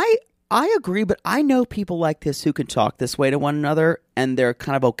 I agree, but I know people like this who can talk this way to one another, and they're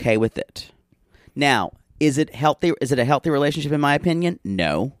kind of okay with it. Now, is it healthy? Is it a healthy relationship, in my opinion?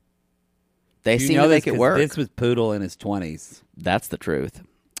 No. They seem to make it work. This was Poodle in his 20s. That's the truth.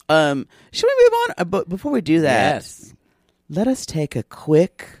 Should we move on? But before we do that, yes. Let us take a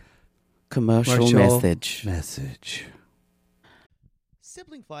quick commercial message.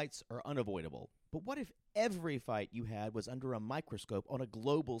 Sibling fights are unavoidable, but what if every fight you had was under a microscope on a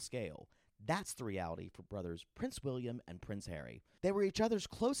global scale? That's the reality for brothers Prince William and Prince Harry. They were each other's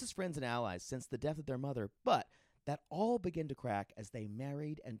closest friends and allies since the death of their mother, but that all began to crack as they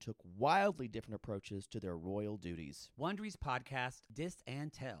married and took wildly different approaches to their royal duties. Wondery's podcast, Dis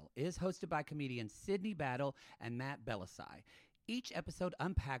and Tell, is hosted by comedians Sydney Battle and Matt Belisai. Each episode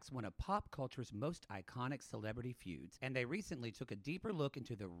unpacks one of pop culture's most iconic celebrity feuds, and they recently took a deeper look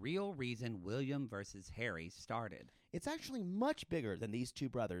into the real reason William versus Harry started. It's actually much bigger than these two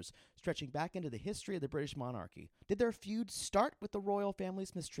brothers, stretching back into the history of the British monarchy. Did their feud start with the royal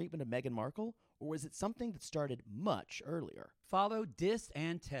family's mistreatment of Meghan Markle, or was it something that started much earlier? Follow Dis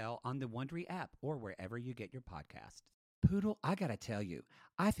and Tell on the Wondery app or wherever you get your podcasts. Poodle, I gotta tell you,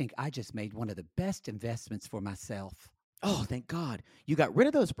 I think I just made one of the best investments for myself. Oh, thank God. You got rid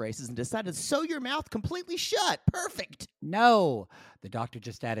of those braces and decided to sew your mouth completely shut. Perfect. No, the doctor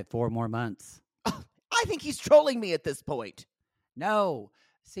just added 4 more months. Oh, I think he's trolling me at this point. No.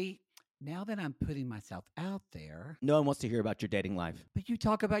 See, now that I'm putting myself out there... No one wants to hear about your dating life. But you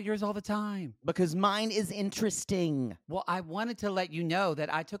talk about yours all the time. Because mine is interesting. Well, I wanted to let you know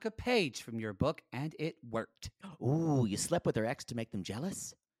that I took a page from your book and it worked. Ooh, you slept with their ex to make them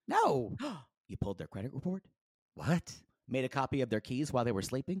jealous? No. You pulled their credit report? What? Made a copy of their keys while they were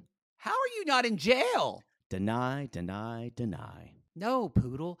sleeping? How are you not in jail? Deny, deny, deny. No,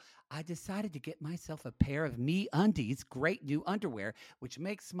 Poodle. I decided to get myself a pair of MeUndies great new underwear, which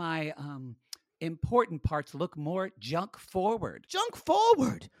makes my, important parts look more junk forward. Junk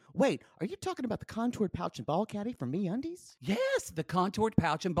forward? Wait, are you talking about the contoured pouch and ball caddy from MeUndies? Yes, the contoured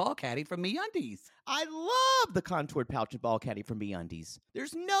pouch and ball caddy from MeUndies. I love the contoured pouch and ball caddy from MeUndies.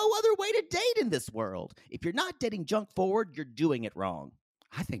 There's no other way to date in this world. If you're not dating junk forward, you're doing it wrong.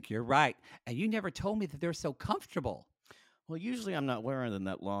 I think you're right. And you never told me that they're so comfortable. Well, usually I'm not wearing them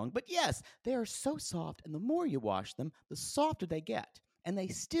that long. But yes, they are so soft, and the more you wash them, the softer they get. And they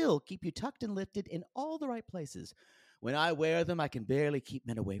still keep you tucked and lifted in all the right places. When I wear them, I can barely keep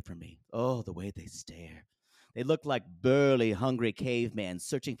men away from me. Oh, the way they stare. They look like burly, hungry cavemen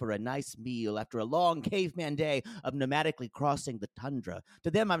searching for a nice meal after a long caveman day of nomadically crossing the tundra. To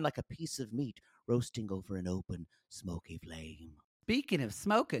them, I'm like a piece of meat roasting over an open, smoky flame. Speaking of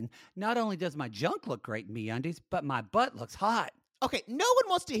smoking, not only does my junk look great in MeUndies, but my butt looks hot. Okay, no one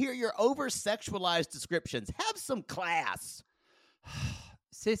wants to hear your over-sexualized descriptions. Have some class.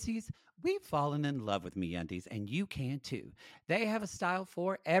 Sissies, we've fallen in love with MeUndies, and you can too. They have a style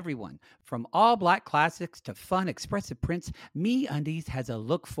for everyone. From all black classics to fun, expressive prints, MeUndies has a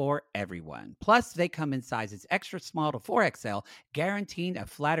look for everyone. Plus, they come in sizes extra small to 4XL, guaranteeing a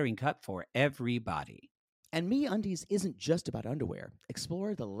flattering cut for everybody. And MeUndies isn't just about underwear.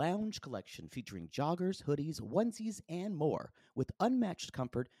 Explore the Lounge collection featuring joggers, hoodies, onesies, and more. With unmatched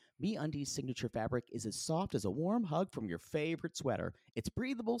comfort, MeUndies' signature fabric is as soft as a warm hug from your favorite sweater. It's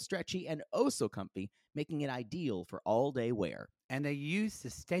breathable, stretchy, and oh so comfy, making it ideal for all-day wear. And they use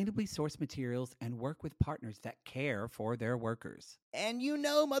sustainably sourced materials and work with partners that care for their workers. And you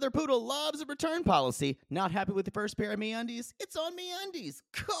know Mother Poodle loves a return policy. Not happy with the first pair of MeUndies? It's on MeUndies.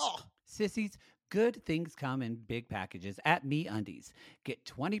 Cool. Sissies, good things come in big packages at MeUndies. Get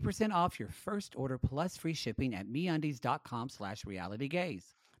 20% off your first order plus free shipping at MeUndies.com/realitygaze.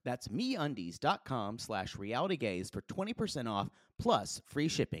 That's MeUndies.com/realitygaze for 20% off plus free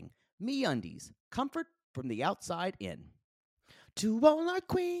shipping. MeUndies, comfort from the outside in. To all our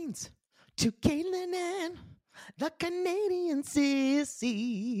queens, to Caitlin and the Canadian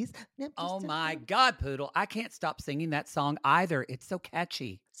sissies. Oh my God, Poodle. I can't stop singing that song either. It's so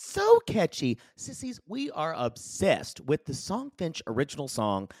catchy. So catchy. Sissies, we are obsessed with the Songfinch original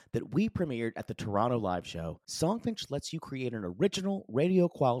song that we premiered at the Toronto Live Show. Songfinch lets you create an original radio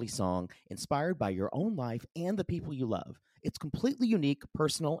quality song inspired by your own life and the people you love. It's completely unique,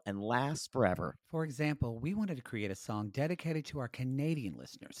 personal, and lasts forever. For example, we wanted to create a song dedicated to our Canadian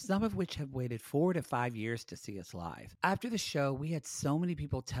listeners, some of which have waited 4 to 5 years to see us live. After the show, we had so many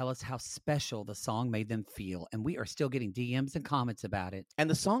people tell us how special the song made them feel, and we are still getting DMs and comments about it. And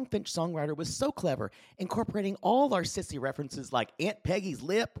the Songfinch songwriter was so clever, incorporating all our sissy references like Aunt Peggy's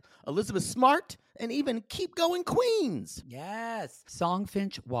Lip, Elizabeth Smart, and even Keep Going Queens. Yes.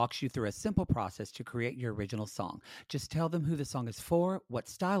 Songfinch walks you through a simple process to create your original song. Just tell them who the song is for, what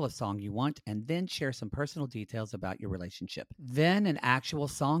style of song you want, and then share some personal details about your relationship. Then an actual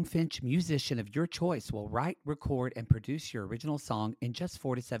Songfinch musician of your choice will write, record, and produce your original song in just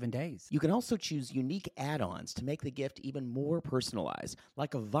 4 to 7 days. You can also choose unique add-ons to make the gift even more personalized,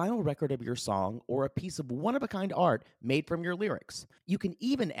 like a vinyl record of your song or a piece of one-of-a-kind art made from your lyrics. You can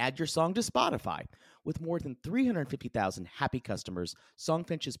even add your song to Spotify. With more than 350,000 happy customers,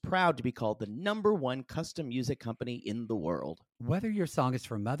 Songfinch is proud to be called the #1 custom music company in the world. Whether your song is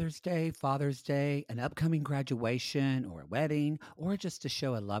for Mother's Day, Father's Day, an upcoming graduation, or a wedding, or just to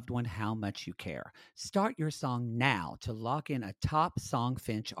show a loved one how much you care, start your song now to lock in a top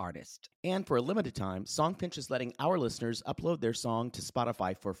Songfinch artist. And for a limited time, Songfinch is letting our listeners upload their song to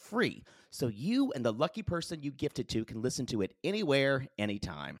Spotify for free, so you and the lucky person you gift it to can listen to it anywhere,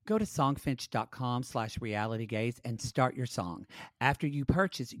 anytime. Go to songfinch.com/realitygaze and start your song. After you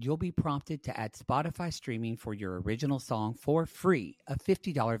purchase, you'll be prompted to add Spotify streaming for your original song for free, a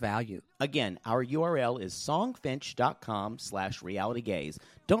 $50 value. Again, our URL is songfinch.com/realitygaze.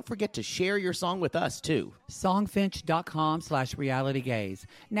 Don't forget to share your song with us, too. Songfinch.com/realitygaze.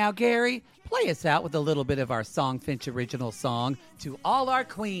 Now, Gary, play us out with a little bit of our Songfinch original song, To All Our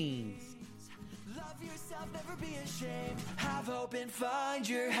Queens. Love yourself, never be ashamed. Have hope and find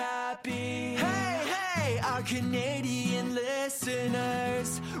your happy. Hey, hey, our Canadian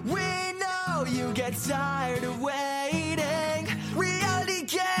listeners. We know you get tired of waiting. Reality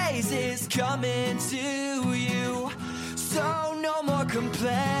Gaze is coming to you. So no more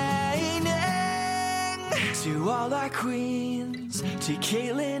complaining. To all our queens, to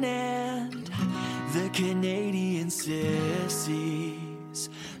Caitlin and the Canadian sissies.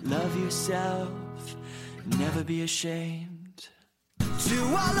 Love yourself, never be ashamed. To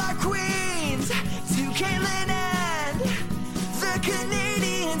all our queens, to Caitlin and the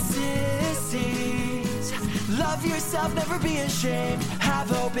Canadian sissies. Love yourself, never be ashamed. Have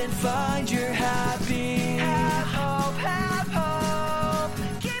hope and find your happy. Have hope, have hope.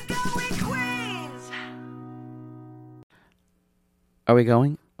 Keep going, Queens. Are we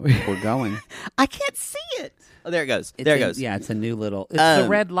going? We're going. I can't see it. Oh, there it goes. There it goes. Yeah, it's a new little. It's the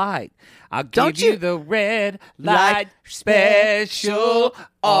red light. I'll don't give you the red light special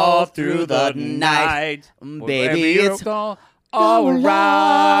all through the night. Baby, it's all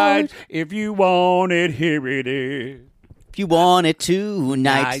right. If you want it, here it is. If you want it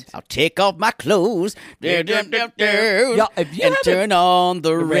tonight, I'll take off my clothes and turn on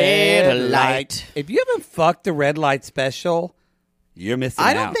the red light. If you haven't fucked the red light special, you're missing out.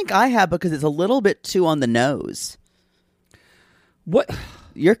 I don't think I have because it's a little bit too on the nose. What?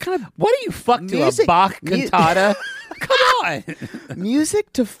 You're kind of... What are you fucked to, a Bach cantata? Come on.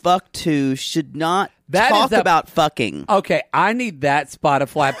 Music to fuck to should not talk about fucking. Okay, I need that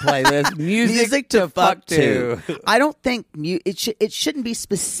Spotify playlist. Music to fuck to. I don't think it shouldn't be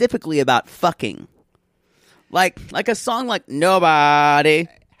specifically about fucking. Like a song like Nobody.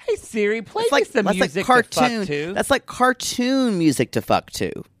 Hey Siri, play me some music to fuck to. That's like cartoon music to fuck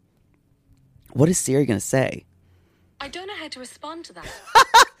to. What is Siri going to say? I don't know how to respond to that.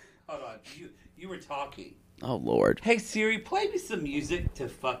 Hold on, you were talking. Oh, Lord. Hey Siri, play me some music to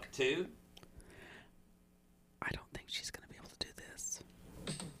fuck to. I don't think she's going to be able to do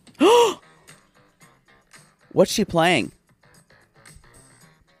this. What's she playing?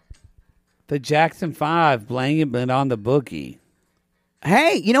 The Jackson 5, Blame It on the Boogie.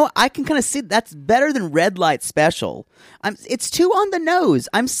 Hey, you know what? I can kind of see that's better than Red Light Special. It's too on the nose.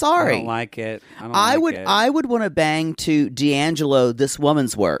 I'm sorry. I don't like it. I would want to bang to D'Angelo, This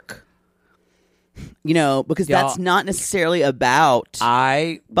Woman's Work. You know, because that's not necessarily about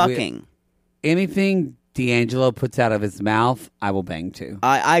fucking. Anything D'Angelo puts out of his mouth, I will bang to.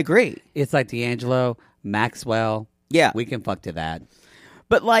 I agree. It's like D'Angelo, Maxwell. Yeah. We can fuck to that.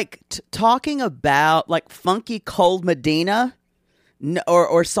 But like talking about like Funky Cold Medina...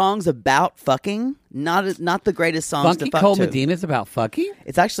 or songs about fucking, not the greatest songs to fuck to. Funky Cold Medina is about fucking?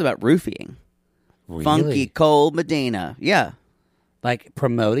 It's actually about roofing. Really? Funky Cold Medina, yeah. Like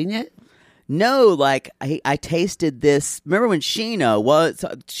promoting it? No, like I tasted this. Remember when Sheena was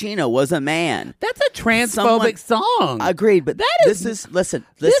a man? That's a transphobic song. Agreed, but this is offensive.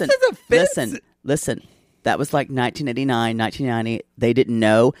 Listen. That was like 1989, 1990. They didn't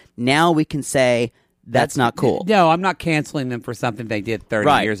know. Now we can say. That's not cool. No, I'm not canceling them for something they did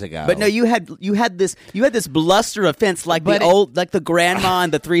 30 years ago. But no, you had this bluster offense like the grandma in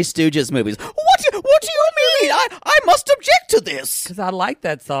the Three Stooges movies. What do you mean? I must object to this because I liked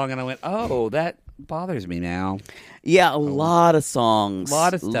that song and I went, oh, that bothers me now. Yeah, a lot of songs, a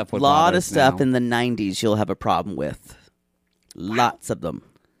lot of stuff. A lot of stuff in the '90s you'll have a problem with. Lots of them.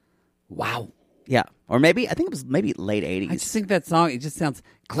 Wow. Yeah, or maybe I think it was maybe late '80s. I just think that song it just sounds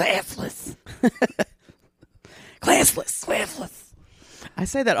classless. Classless. I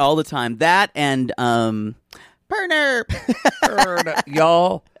say that all the time. That and Burner.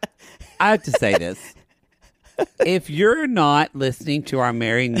 Y'all, I have to say this. If you're not listening to our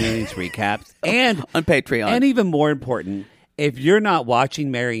Married Millions recaps and on Patreon, and even more important, If you're not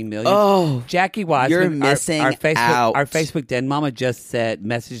watching Marrying Millions, Jackie Wiseman, you're missing our Facebook, out. Our Facebook den mama just said,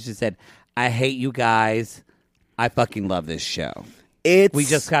 I hate you guys. I fucking love this show. We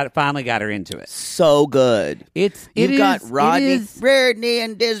just finally got her into it. So good. You've got Rodney,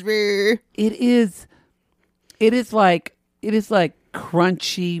 and Desiree. It is like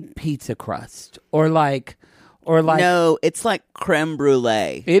crunchy pizza crust, or like no, it's like creme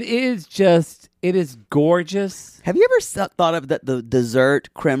brulee. It is gorgeous. Have you ever thought of the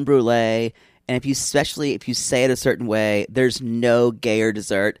dessert creme brulee? And especially if you say it a certain way, there's no gayer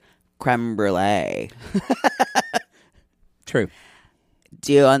dessert, creme brulee. True.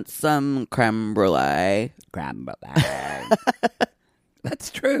 Do you want some creme brulee? Creme brulee.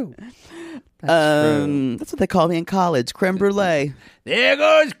 That's true. That's what they call me in college, creme brulee. There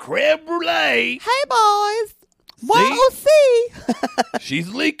goes creme brulee. Hey, boys. See? She's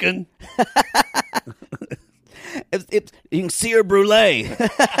leaking. You can see her brulee.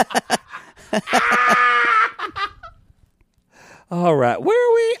 All right. Where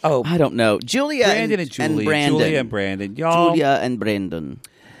are we? Oh, I don't know. Julia Brandon and Julia. Brandon. Julia and Brandon. Y'all. Julia and Brandon.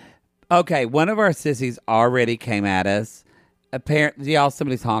 Okay, one of our sissies already came at us. Apparently, y'all,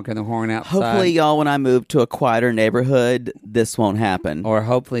 somebody's honking the horn outside. Hopefully, y'all, when I move to a quieter neighborhood, this won't happen. Or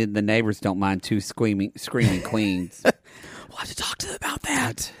hopefully the neighbors don't mind two screaming queens. We'll have to talk to them about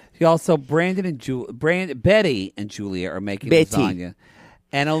that. Y'all, so Betty and Julia are making lasagna.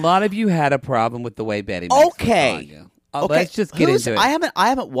 And a lot of you had a problem with the way Betty makes lasagna. Okay. Let's just get into it. I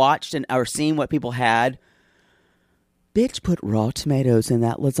haven't watched or seen what people had. Bitch put raw tomatoes in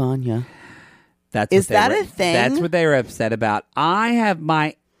that lasagna. Is that a thing? That's what they were upset about. I have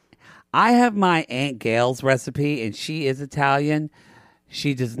my Aunt Gail's recipe, and she is Italian.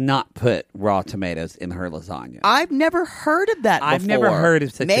 She does not put raw tomatoes in her lasagna. I've never heard of that before. I've never heard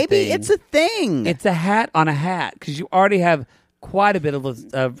of such a thing. Maybe it's a thing. It's a hat on a hat, because you already have quite a bit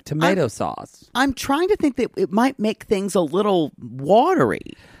of tomato sauce. I'm trying to think that it might make things a little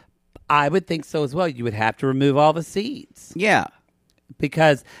watery. I would think so as well. You would have to remove all the seeds. Yeah.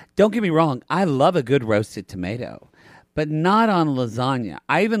 Because, don't get me wrong, I love a good roasted tomato, but not on lasagna.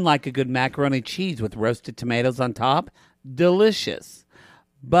 I even like a good macaroni cheese with roasted tomatoes on top. Delicious.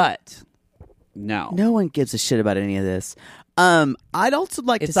 But, no. No one gives a shit about any of this. I'd also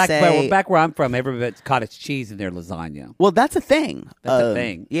like to say... Well, back where I'm from, everybody's cottage cheese in their lasagna. Well, that's a thing. That's a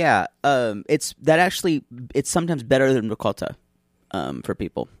thing. Yeah. It's sometimes better than ricotta for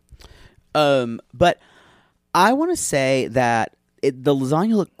people. But I want to say that the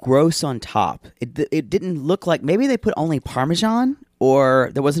lasagna looked gross on top. It didn't look like... Maybe they put only Parmesan, or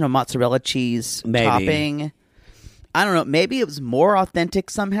there wasn't a mozzarella cheese topping. I don't know. Maybe it was more authentic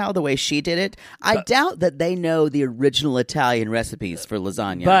somehow the way she did it. I doubt that they know the original Italian recipes for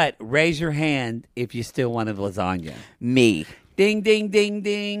lasagna. But raise your hand if you still wanted lasagna. Me. Ding, ding, ding,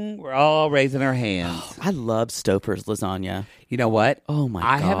 ding. We're all raising our hands. Oh, I love Stouffer's lasagna. You know what? Oh, my God.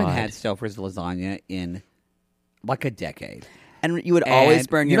 I haven't had Stouffer's lasagna in like a decade. And you would always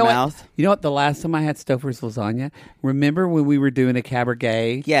burn your mouth? You know what? The last time I had Stouffer's lasagna, remember when we were doing a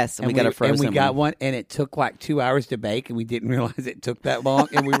cabaret? Yes, and we got a frozen one. And we got one, and it took like 2 hours to bake, and we didn't realize it took that long,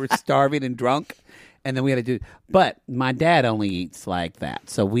 and we were starving and drunk, and then we had to do... But my dad only eats like that.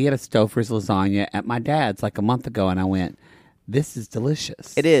 So we had a Stouffer's lasagna at my dad's like a month ago, and I went, this is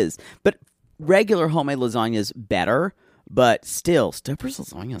delicious. It is. But regular homemade lasagna is better, but still, Stouffer's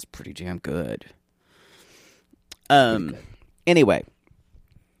lasagna is pretty damn good. Anyway,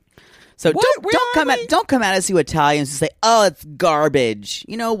 so don't come at us, you Italians, and say, "Oh, it's garbage."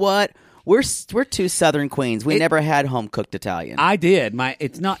 You know what? We're two Southern queens. We never had home cooked Italian. I did.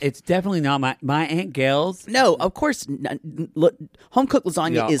 It's definitely not my Aunt Gail's. No, of course, home cooked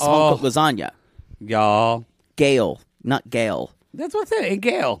lasagna is home cooked lasagna. Y'all, Gail, not Gail. That's what I said. Aunt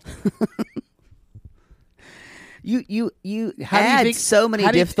Gail. You add so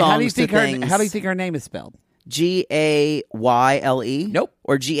many diphthongs to things. How do you think her name is spelled? Gayle? Nope.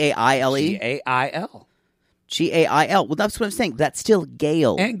 Or Gaile? Gail. Gail. Well, that's what I'm saying. That's still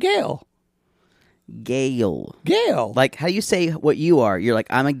Gail. Aunt Gail. Gail. Gail. Like, how do you say what you are? You're like,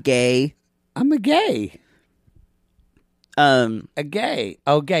 I'm a gay. I'm a gay. A gay.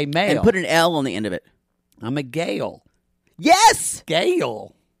 Oh, gay male. And put an L on the end of it. I'm a Gail. Yes!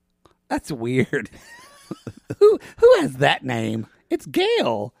 Gail. That's weird. Who has that name? It's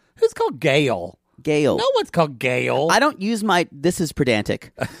Gail. Who's called Gail? Gail. No one's called Gail. I don't use this is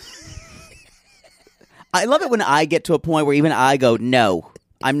pedantic. I love it when I get to a point where even I go, no,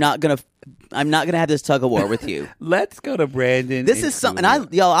 I'm not gonna have this tug of war with you. Let's go to Brandon. This is something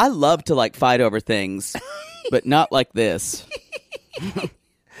I love to like fight over things, but not like this.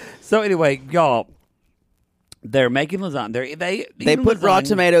 So anyway, y'all, They're making lasagna. They put lasagna. raw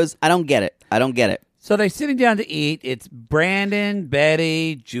tomatoes. I don't get it. So they're sitting down to eat. It's Brandon,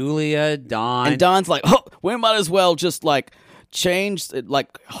 Betty, Julia, Dawn. And Dawn's like, oh, we might as well just like change,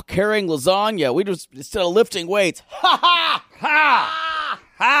 like carrying lasagna. We just, instead of lifting weights. Ha ha! Ha!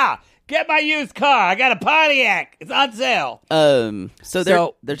 Ha! Get my used car. I got a Pontiac. It's on sale.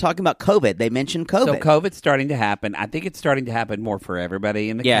 So they're talking about COVID. They mentioned COVID. So COVID's starting to happen. I think it's starting to happen more for everybody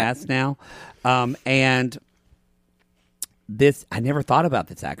in the cast now. And this, I never thought about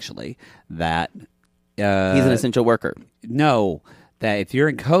this actually, that he's an essential worker. No, that if you're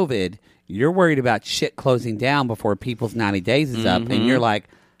in COVID, you're worried about shit closing down before people's 90 days is up, and you're like,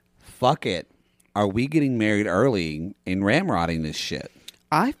 fuck it. Are we getting married early and ramrodding this shit?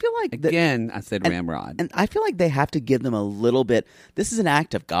 I feel like... I said ramrod. And I feel like they have to give them a little bit... This is an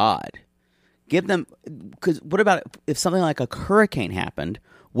act of God. Give them... Because what about if something like a hurricane happened?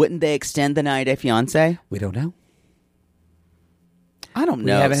 Wouldn't they extend the 90-day fiancé? We don't know. I don't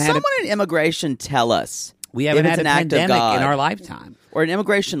know. Someone in immigration tell us. We haven't had a pandemic in our lifetime. Or an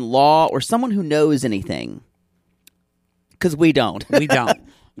immigration law, or someone who knows anything. Because we don't. We don't.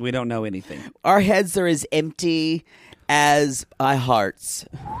 We don't know anything. Our heads are as empty as our hearts.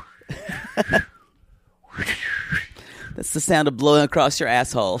 That's the sound of blowing across your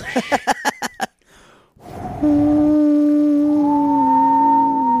asshole.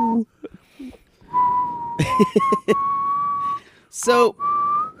 So,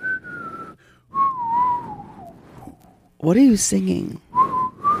 what are you singing?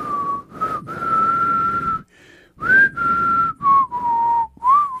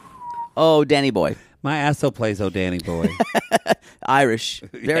 Oh, Danny Boy. My asshole plays Oh Danny Boy. Irish.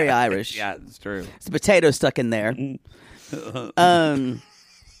 Very Irish. Yeah, it's true. It's a potato stuck in there. And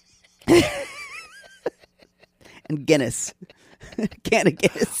Guinness. Can of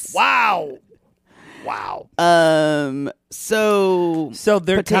Guinness. Wow. So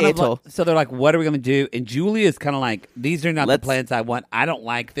they're kind of like, they're like, what are we going to do? And Julia's kind of like, these are not the plans I want. I don't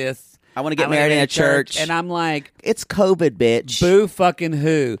like this. I want to get married in a church. And I'm like, it's COVID, bitch. Boo fucking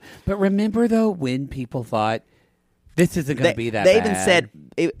who. But remember, though, when people thought, this isn't going to be that they bad. Even said,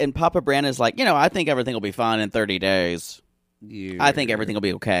 and Papa Brandon's like, I think everything will be fine in 30 days. I think everything will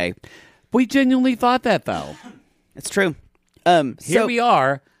be okay. We genuinely thought that, though. It's true. Here we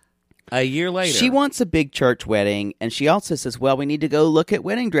are. A year later. She wants a big church wedding, and she also says, well, we need to go look at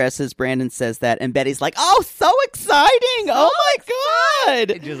wedding dresses. Brandon says that, and Betty's like, oh, so exciting. Oh, my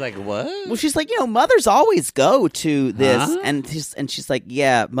God. She's like, what? Well, she's like, mothers always go to this. And she's like,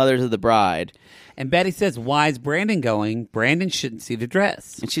 yeah, mothers of the bride. And Betty says, why is Brandon going? Brandon shouldn't see the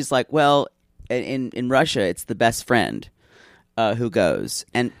dress. And she's like, well, in Russia, it's the best friend who goes.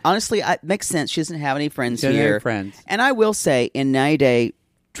 And honestly, it makes sense. She doesn't have any friends here. And I will say, in 90-day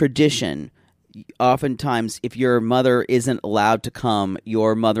tradition, oftentimes if your mother isn't allowed to come,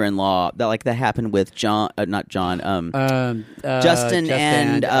 your mother-in-law, that happened with Justin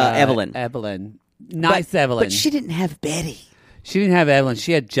and Evelyn. Evelyn. Evelyn. But she didn't have Betty. She didn't have Evelyn.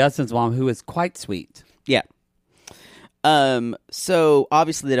 She had Justin's mom, who was quite sweet. Yeah. So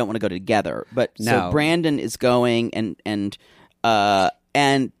obviously they don't want to go together. But no. So Brandon is going, and Brandon's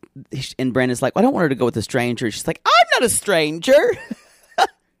like, well, I don't want her to go with a stranger. She's like, I'm not a stranger.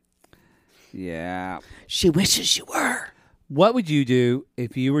 Yeah. She wishes she were. What would you do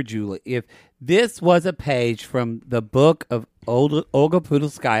if you were Julie? If this was a page from the book of Olga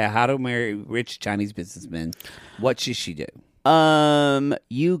Pudlskaya, How to Marry Rich Chinese Businessmen, what should she do?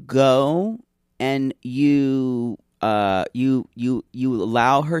 You go and you allow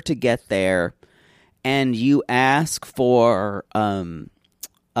her to get there, and you ask for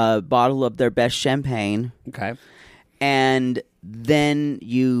a bottle of their best champagne. Okay. And then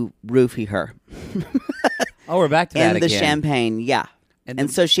you roofie her. Oh, we're back to that again. And the champagne, yeah.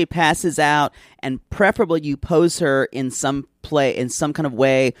 And so she passes out, and preferably you pose her in some kind of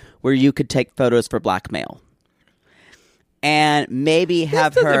way where you could take photos for blackmail. And maybe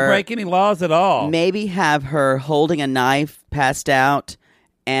have her... This doesn't break any laws at all. Maybe have her holding a knife, passed out,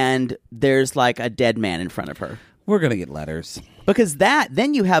 and there's like a dead man in front of her. We're going to get letters. Because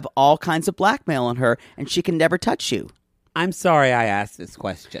then you have all kinds of blackmail on her, and she can never touch you. I'm sorry I asked this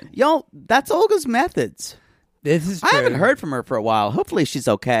question. Y'all, that's Olga's methods. This is true. I haven't heard from her for a while. Hopefully she's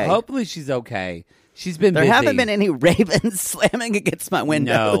okay. Hopefully she's okay. She's been busy. There haven't been any ravens slamming against my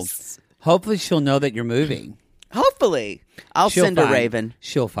windows. No. Hopefully she'll know that you're moving. Hopefully. I'll send a raven.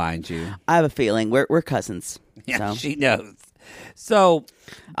 She'll find you. I have a feeling. We're cousins. Yeah, so. She knows. So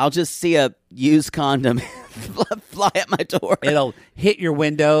I'll just see a used condom fly at my door. It'll hit your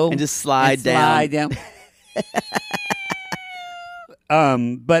window. And just slide down.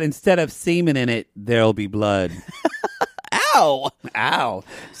 But instead of semen in it, there'll be blood. Ow.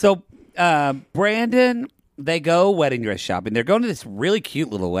 So Brandon, they go wedding dress shopping. They're going to this really cute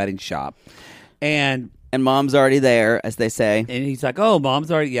little wedding shop. And Mom's already there, as they say. And he's like, oh, Mom's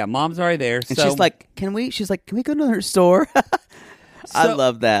already there. And she's like, can we go to her store? I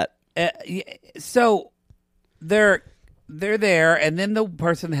love that. So they're there, and then the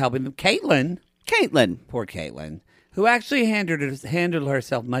person helping them, Caitlin, poor Caitlin, who actually handled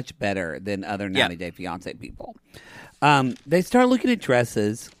herself much better than other 90 Day Fiancé people. They start looking at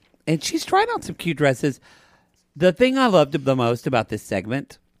dresses, and she's trying on some cute dresses. The thing I loved the most about this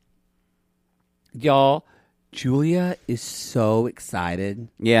segment, y'all, Julia is so excited.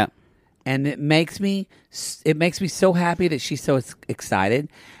 Yeah. And it makes me so happy that she's so excited,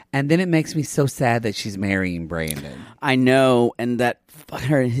 and then it makes me so sad that she's marrying Brandon. I know, and that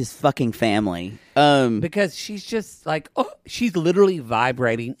her and his fucking family. Because she's just like, she's literally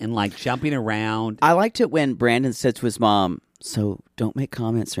vibrating and like jumping around. I liked it when Brandon said to his mom, "So don't make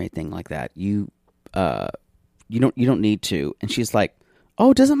comments or anything like that. You don't need to." And she's like,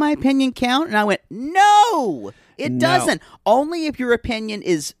 "Oh, doesn't my opinion count?" And I went, "No, it doesn't. Only if your opinion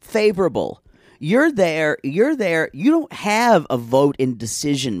is favorable. You're there. You don't have a vote in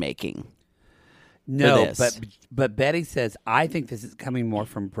decision making." No, but Betty says, I think this is coming more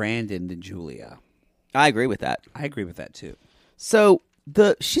from Brandon than Julia. I agree with that. I agree with that too. So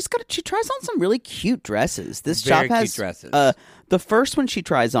she tries on some really cute dresses. This Very shop has cute dresses. The first one she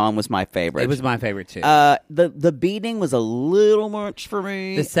tries on was my favorite. It was my favorite too. The beading was a little much for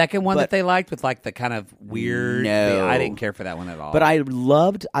me. The second one that they liked with like the kind of weird. No, I didn't care for that one at all. But I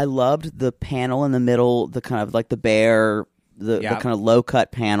loved the panel in the middle, the kind of like the bear. The kind of low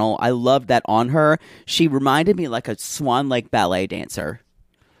cut panel. I loved that on her. She reminded me like a Swan Lake ballet dancer.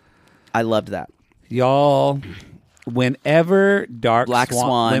 I loved that. Y'all, whenever Black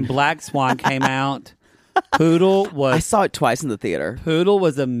Swan. When Black Swan came out, Poodle was... I saw it twice in the theater. Poodle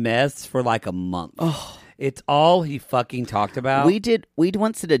was a mess for like a month. Oh. It's all he fucking talked about. We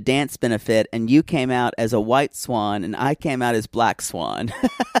once did a dance benefit, and you came out as a white swan, and I came out as Black Swan.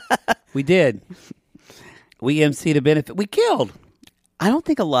 We did. We emceed a benefit. We killed. I don't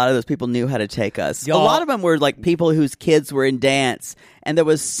think a lot of those people knew how to take us. Y'all, a lot of them were like people whose kids were in dance, and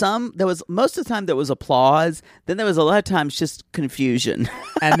most of the time there was applause. Then there was a lot of times just confusion.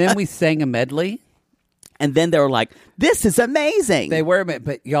 And then we sang a medley. And then they were like, "This is amazing." They were,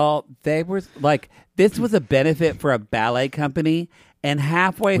 but y'all, they were like, this was a benefit for a ballet company. And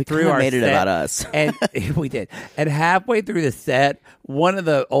halfway through our made set, it about us. And we did. And halfway through the set, one of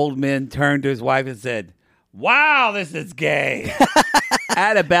the old men turned to his wife and said, "Wow, this is gay."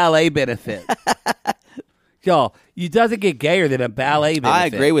 At a ballet benefit. Y'all, you doesn't get gayer than a ballet benefit. I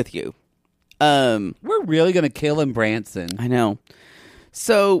agree with you. We're really going to kill him, Branson. I know.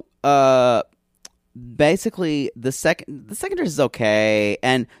 So, basically, the second dress is okay.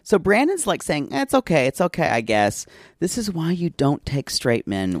 And so Brandon's like saying, it's okay, I guess. This is why you don't take straight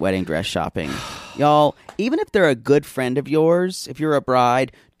men wedding dress shopping. Y'all, even if they're a good friend of yours, if you're a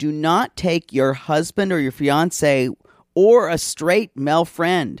bride, do not take your husband or your fiance or a straight male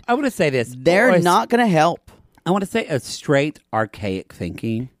friend. I want to say this. They're not going to help. I want to say a straight, archaic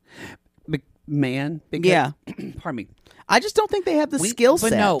thinking man. Because, pardon me. I just don't think they have the skill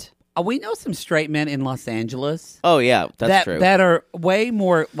set. But no, we know some straight men in Los Angeles. Oh, yeah, that's true. That are way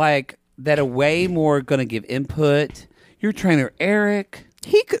more going to give input. Your trainer, Eric.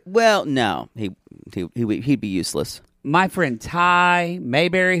 He could, well, no, he'd be useless. My friend Ty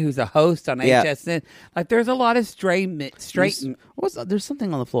Mayberry, who's a host on HSN. Like, there's a lot of straight. There's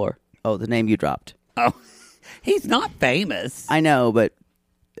something on the floor. Oh, the name you dropped. Oh, he's not famous. I know, but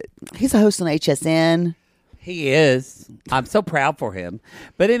he's a host on HSN. He is. I'm so proud for him.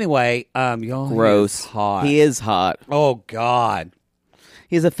 But anyway, y'all, gross. He is hot. He is hot. Oh God.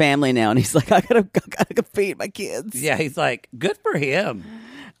 He has a family now, and he's like, I gotta feed my kids. Yeah, he's like, good for him.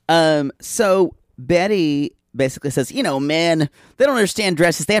 So Betty basically says, men, they don't understand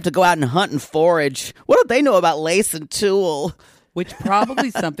dresses. They have to go out and hunt and forage. What do they know about lace and tulle? Which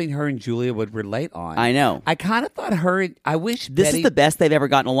probably something her and Julia would relate on. I know. I kind of thought I wish this Betty, is the best they've ever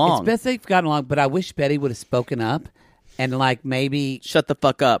gotten along. It's best they've gotten along, but I wish Betty would have spoken up and like maybe... Shut the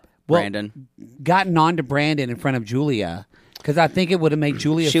fuck up, Brandon. Gotten on to Brandon in front of Julia. Because I think it would have made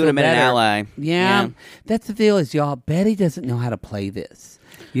Julia She would have been an ally. Yeah. That's the deal is, y'all, Betty doesn't know how to play this.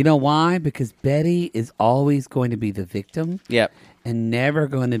 You know why? Because Betty is always going to be the victim. Yep. And never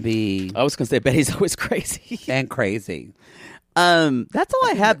going to be... I was going to say Betty's always crazy. And crazy. That's all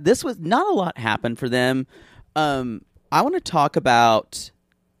I have. This was not a lot happened for them. I want to talk about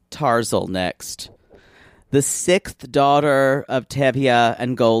Tarzal next. the sixth daughter of Tevye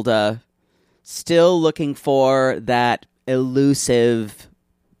and Golda, still looking for that elusive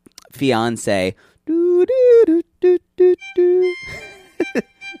fiance. Do, do, do, do, do, do.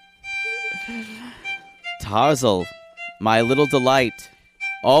 Tarzal, my little delight,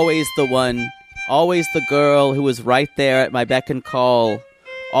 always the one, always the girl who was right there at my beck and call,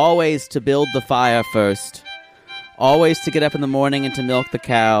 always to build the fire first, always to get up in the morning and to milk the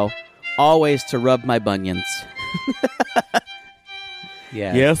cow, always to rub my bunions.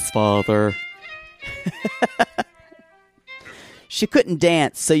 Yes, Father. She couldn't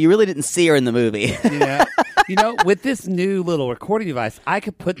dance, so you really didn't see her in the movie. Yeah. You know, with this new little recording device, I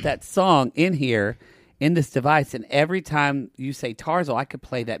could put that song in here, in this device, and every time you say Tarzal, I could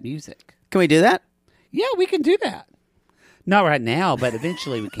play that music. Can we do that? Yeah, we can do that. Not right now, but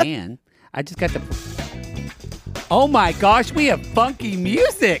eventually we can. I just got to... Oh my gosh, we have funky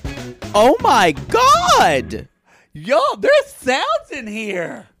music! Oh my God! Yo, there's sounds in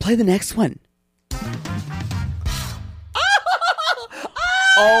here! Play the next one.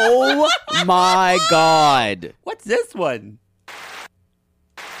 Oh my God. What's this one?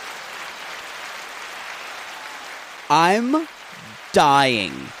 I'm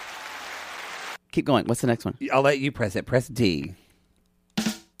dying. Keep going. What's the next one? I'll let you press it. Press D.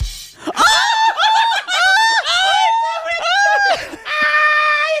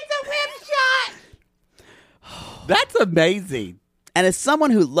 That's amazing. And as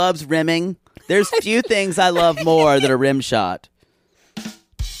someone who loves rimming, there's few things I love more than a rim shot.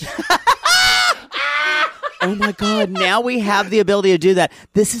 Oh my God, now we have the ability to do that.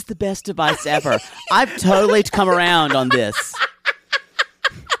 This is the best device ever. I've totally come around on this.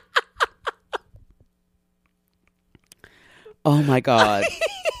 Oh my God.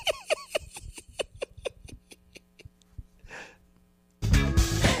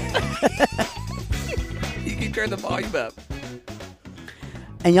 You can turn the volume up.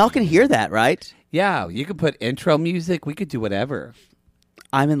 And y'all can hear that, right? Yeah, you could put intro music. We could do whatever.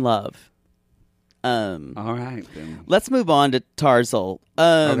 I'm in love. All right. Then. Let's move on to Tarzal.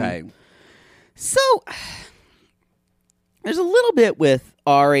 Okay. So, there's a little bit with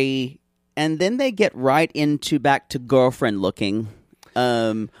Ari, and then they get right into back to girlfriend looking,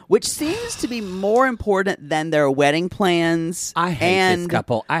 which seems to be more important than their wedding plans. I hate this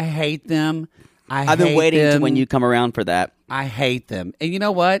couple. I hate them. I've been waiting to when you come around for that. I hate them. And you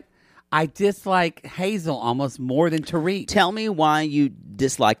know what? I dislike Hazel almost more than Tariq. Tell me why you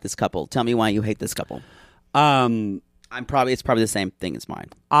dislike this couple. Tell me why you hate this couple. It's probably the same thing as mine.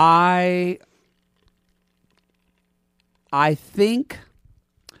 I actually think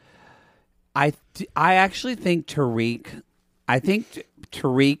Tariq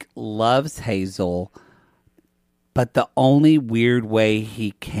loves Hazel, but the only weird way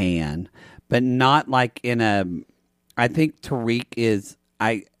he can, but not like in a. I think Tariq is.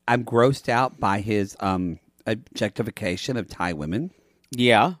 I'm grossed out by his objectification of Thai women.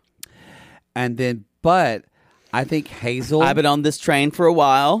 Yeah. And then, but I think Hazel... I've been on this train for a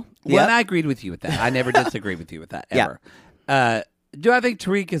while. Well, and I agreed with you with that. I never disagreed with you with that, ever. Yeah. Do I think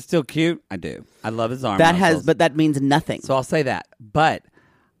Tariq is still cute? I do. I love his arm muscles. But that means nothing. So I'll say that. But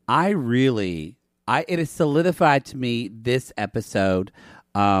it has solidified to me this episode...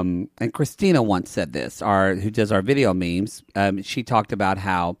 and Christina once said this, who does our video memes. She talked about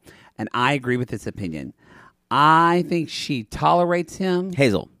how, and I agree with this opinion. I think she tolerates him.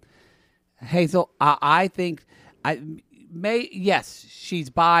 Hazel. I think yes, she's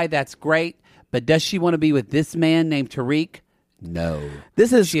bi. That's great. But does she want to be with this man named Tariq? No.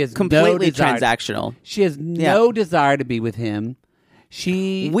 This is completely transactional. She has no desire to be with him.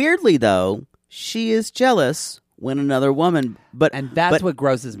 Weirdly though, she is jealous when another woman, and that's what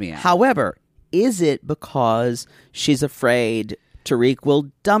grosses me out. However, is it because she's afraid Tariq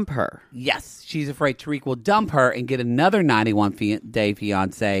will dump her? Yes, she's afraid Tariq will dump her and get another 91-day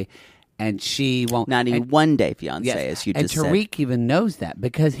fiance, and she won't. 91-day fiance, as you just said. And Tariq even knows that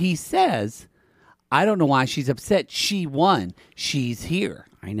because he says, "I don't know why she's upset. She won. She's here."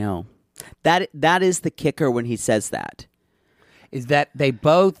 I know. That is the kicker when he says that. Is that they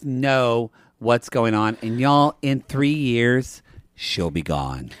both know what's going on, and y'all, in 3 years, she'll be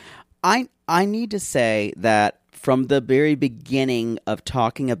gone. I need to say that from the very beginning of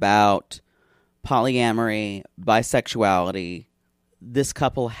talking about polyamory, bisexuality, this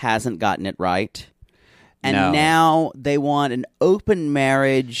couple hasn't gotten it right. And now they want an open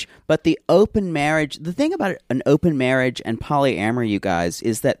marriage, but the thing about an open marriage and polyamory, you guys,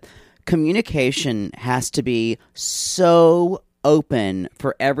 is that communication has to be so open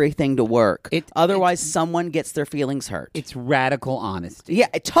for everything to work. Otherwise, someone gets their feelings hurt. It's radical honesty. Yeah,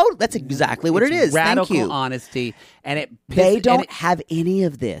 totally. That's exactly what it is. Radical Thank you. honesty, and they don't have any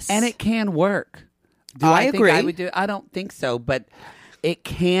of this, and it can work. I agree. Think I would do? I don't think so, but it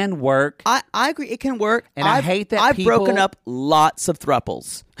can work. I agree. It can work. And I hate that I've broken up lots of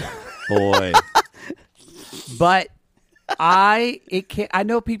thruples. Boy, but I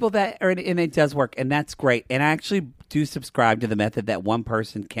know people that and it does work, and that's great. And I actually do subscribe to the method that one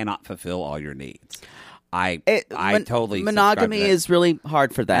person cannot fulfill all your needs. I totally monogamy is really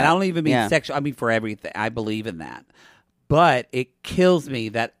hard for that. And I don't even mean sexual. I mean for everything. I believe in that. But it kills me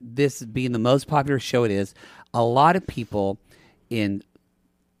that this being the most popular show it is, a lot of people in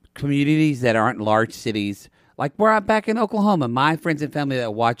communities that aren't large cities, like where I'm back in Oklahoma, my friends and family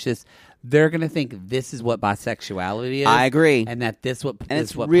that watch this, they're going to think this is what bisexuality is. I agree. And that this is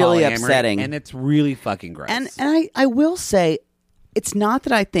it's what really polyamory, upsetting. And it's really fucking gross. And I will say, it's not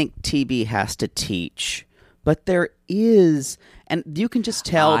that I think TB has to teach, but there is, and you can just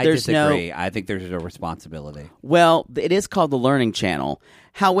tell I there's disagree. I think there's a responsibility. Well, it is called the Learning Channel.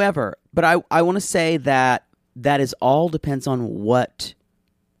 However, but I want to say that is all depends on what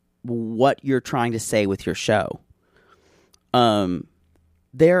you're trying to say with your show.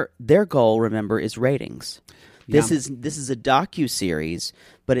 Their goal, remember, is ratings. Yeah. This is a docuseries,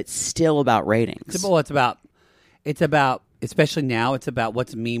 but it's still about ratings. Well, it's about especially now. It's about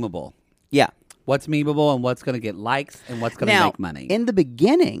what's memeable. Yeah, what's memeable and what's going to get likes and what's going to make money. In the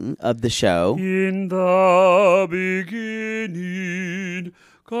beginning of the show, in the beginning,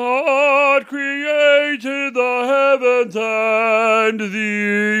 God created the heavens and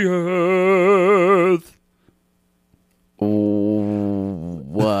the earth.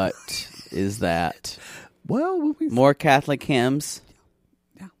 What is that? Well, more Catholic hymns.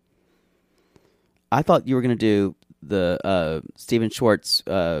 Yeah. I thought you were going to do the Stephen Schwartz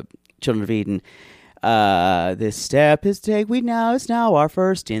Children of Eden. This step is taken now. It's now our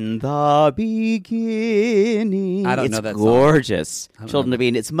first in the beginning. I don't know that song. It's gorgeous. Children of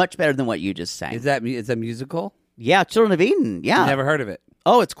Eden. It's much better than what you just sang. Is that musical? Yeah, Children of Eden. Yeah, I've never heard of it.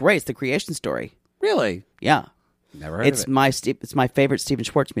 Oh, it's great. It's the creation story. Really? Yeah. Never heard of it. It's my favorite Stephen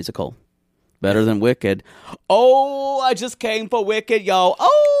Schwartz musical. Better than Wicked. Oh, I just came for Wicked, yo.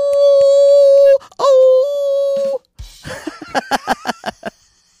 Oh.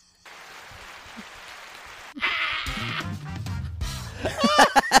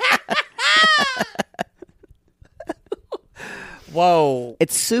 Whoa.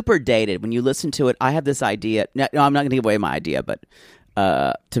 It's super dated. When you listen to it, I have this idea. No, I'm not going to give away my idea, but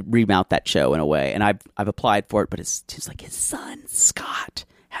to remount that show in a way. And I've applied for it, but it's just like his son, Scott,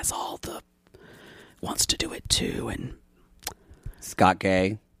 has all the... wants to do it too. And Scott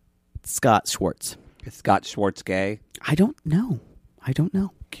gay? Scott Schwartz. Is Scott Schwartz gay? I don't know.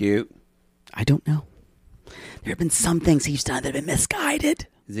 Cute? I don't know. There have been some things he's done that have been misguided.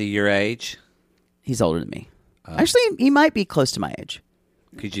 Is he your age? He's older than me. Actually, he might be close to my age.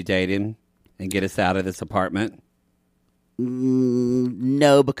 Could you date him and get us out of this apartment?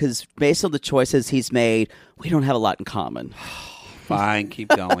 No, because based on the choices he's made, we don't have a lot in common. Fine, keep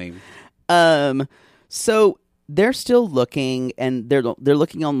going. So they're still looking, and they're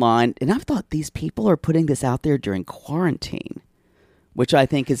looking online, and I've thought these people are putting this out there during quarantine, which I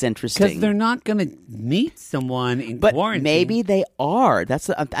think is interesting. Because they're not going to meet someone in quarantine. But maybe they are.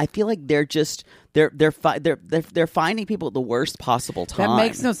 I feel like they're just they're finding people at the worst possible time. That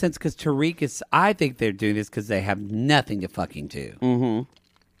makes no sense because Tariq is. I think they're doing this because they have nothing to fucking do. Mm-hmm.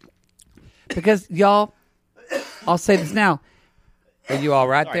 Because y'all, I'll say this now. Are you all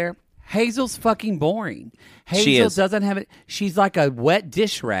right there? Hazel's fucking boring. Hazel doesn't have it. She's like a wet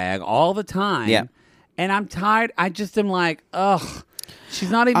dish rag all the time. Yeah. And I'm tired. I just am like, ugh. She's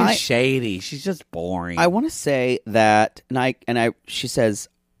not even shady. She's just boring. I want to say that, she says,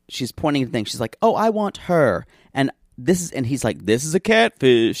 she's pointing to things. She's like, oh, I want her. And he's like, this is a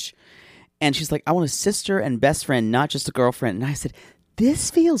catfish. And she's like, I want a sister and best friend, not just a girlfriend. And I said,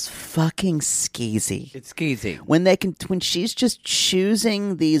 this feels fucking skeezy. It's skeezy. When she's just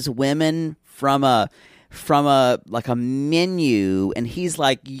choosing these women from a menu, and he's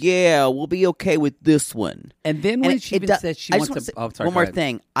like, yeah, we'll be okay with this one. And then when she says she wants to... one more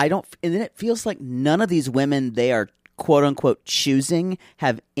thing. And then it feels like none of these women they are quote-unquote choosing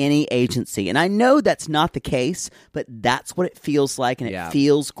have any agency. And I know that's not the case, but that's what it feels like, and it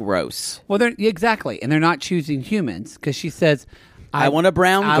feels gross. Well, exactly. And they're not choosing humans, because she says... I want a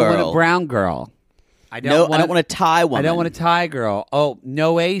brown girl. I want a brown girl. I don't want I don't want a Thai girl. Oh,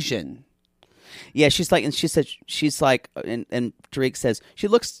 no Asian. Yeah, she's like, and she said, she's like, and Tariq says,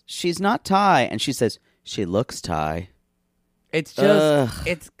 she's not Thai, and she says, she looks Thai. It's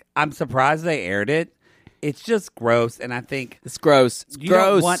just I'm surprised they aired it. It's just gross, and I think it's gross. It's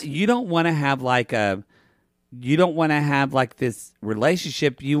gross. You don't want to have like this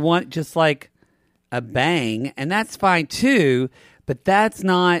relationship. You want just like a bang, and that's fine too. But that's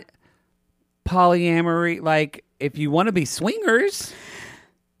not polyamory. Like if you want to be swingers,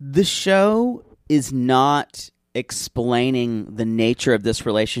 the show is not explaining the nature of this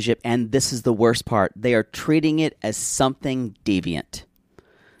relationship, and this is the worst part. They are treating it as something deviant.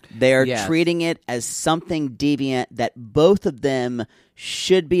 They are treating it as something deviant that both of them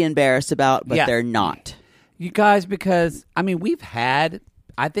should be embarrassed about, but they're not. You guys, because, I mean, they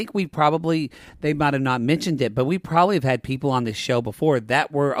might have not mentioned it, but we probably have had people on this show before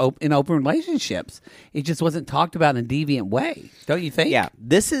that were in open relationships. It just wasn't talked about in a deviant way. Don't you think? Yeah.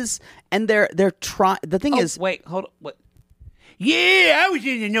 This is, and they're trying, the thing is. Wait, hold on. What? Yeah, I was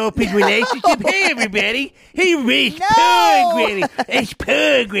in an open relationship. Hey, everybody. Hey, it's Pug Granny. It's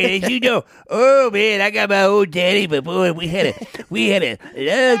Pug Granny. As you know, oh, man, I got my old daddy, but boy, we had a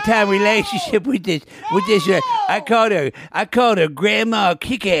long-time relationship with this. I called her Grandma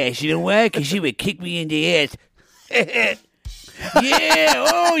Kick-Ass. You know why? Because she would kick me in the ass. I'm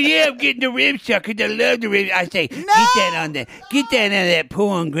getting the rib suckers. I love the rib. I say, get that on that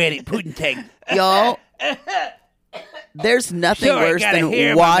porn Granny pudding tank. Y'all. There's nothing worse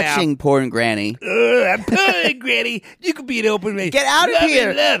than watching porn Granny. I'm porn Granny. You could be an open race. Get out of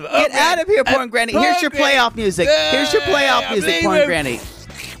here. Get out of here, porn Granny. Here's your playoff music. Here's your playoff music, porn Granny.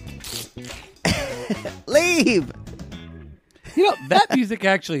 Leave. You know, that music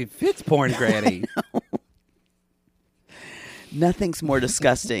actually fits porn Granny. Nothing's more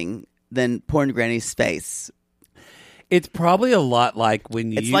disgusting than porn Granny's face. It's probably a lot like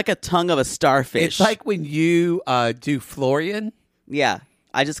when you... It's like a tongue of a starfish. It's like when you do Florian. Yeah.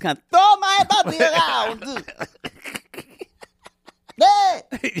 I just kind of throw my puppy around.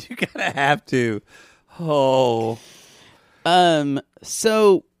 You gotta have to. Oh.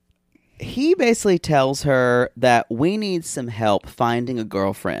 So he basically tells her that we need some help finding a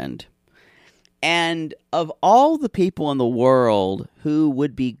girlfriend. And of all the people in the world who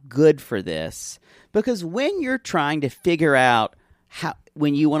would be good for this... Because when you're trying to figure out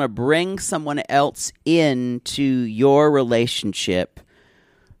when you want to bring someone else into your relationship,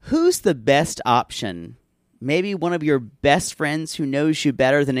 who's the best option? Maybe one of your best friends who knows you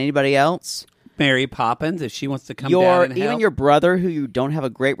better than anybody else? Mary Poppins, if she wants to come down and help. Even your brother who you don't have a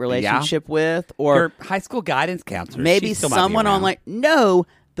great relationship with. Or your high school guidance counselor. Maybe someone online. No,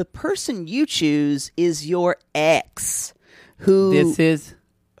 the person you choose is your ex. This is...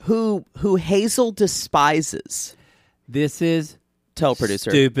 Who Hazel despises. This is total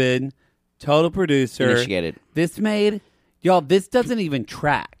producer. Stupid. Total producer. Initiated. This doesn't even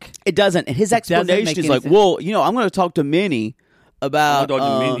track. It doesn't. And his explanation is like, well, I'm going to talk to Minnie about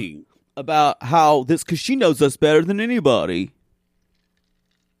how this, because she knows us better than anybody.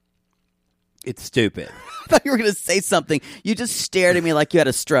 It's stupid. I thought you were going to say something. You just stared at me like you had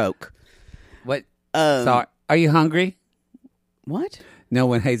a stroke. What? Sorry. Are you hungry? What? No,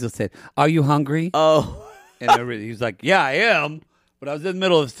 when Hazel said, "Are you hungry?" Oh. And he was like, "Yeah, I am." But I was in the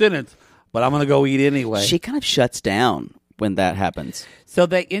middle of a sentence. But I'm going to go eat anyway. She kind of shuts down when that happens. So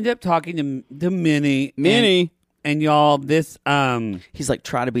they end up talking to Minnie. And y'all, this... He's like,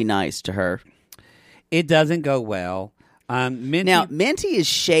 try to be nice to her. It doesn't go well. Minty is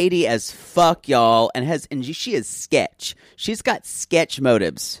shady as fuck, y'all, and she is sketch. She's got sketch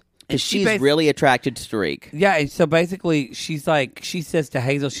motives. Because she's really attracted to Tariq. Yeah, and so basically, she says to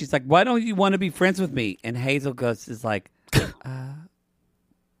Hazel, she's like, "Why don't you want to be friends with me?" And Hazel is like,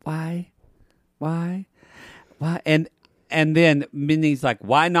 "Why? And then Minnie's like,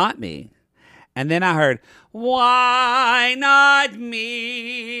 "Why not me?" And then I heard, "Why not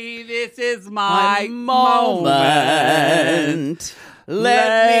me? This is my moment.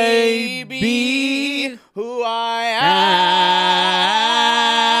 Let me be who I am."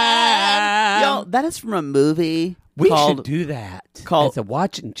 Yo, that is from a movie. We should do that. It's a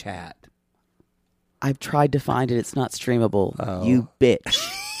watching chat. I've tried to find it. It's not streamable. Oh. You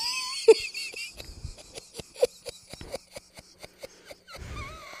bitch.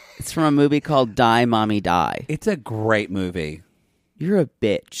 It's from a movie called Die, Mommy, Die. It's a great movie. You're a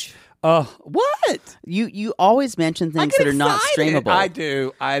bitch. What? You always mention things that are not streamable. I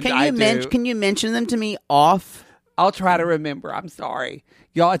do. Can you mention them to me off? I'll try to remember. I'm sorry.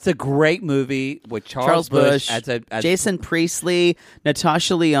 Y'all, it's a great movie with Charles Busch as Jason Priestley,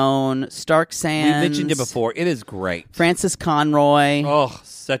 Natasha Lyonne, Stark Sands. We mentioned it before. It is great. Francis Conroy. Oh,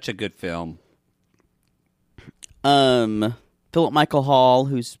 such a good film. Philip Michael Hall,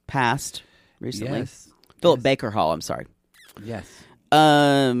 who's passed recently. Yes. Philip Baker Hall, I'm sorry. Yes.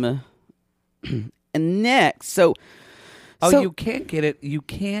 And next, so you can't get it. You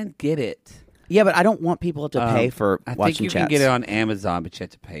can get it. Yeah, but I don't want people to pay for I watching think you chats. can get it on Amazon, but you have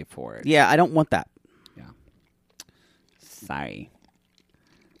to pay for it. Yeah, I don't want that. Yeah. Sorry.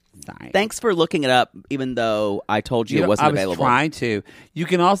 Thanks for looking it up, even though I told you it wasn't available. I was trying to. You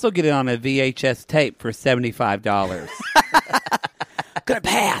can also get it on a VHS tape for $75. Gonna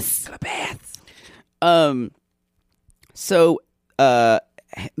pass. So,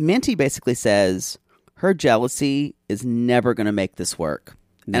 Minty basically says her jealousy is never going to make this work.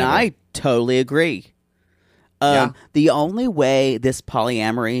 Never. And I totally agree. The only way this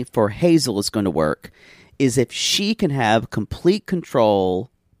polyamory for Hazel is going to work is if she can have complete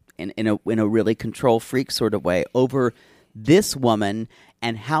control in a really control freak sort of way over this woman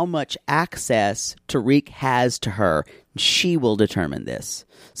and how much access Tariq has to her. She will determine this.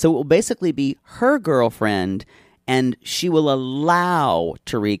 So it will basically be her girlfriend, and she will allow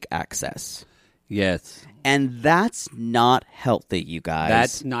Tariq access. Yes. And that's not healthy, you guys.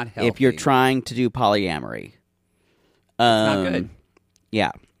 That's not healthy. If you're trying to do polyamory. Not good.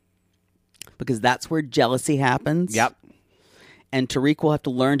 Yeah. Because that's where jealousy happens. Yep. And Tariq will have to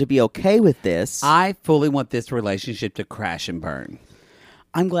learn to be okay with this. I fully want this relationship to crash and burn.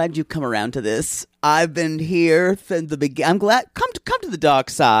 I'm glad you've come around to this. I've been here from the beginning. I'm glad. Come to the dark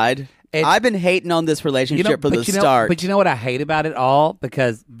side. I've been hating on this relationship from the start. But you know what I hate about it all?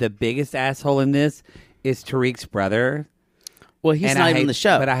 Because the biggest asshole in this is Tariq's brother. Well, he's not even on the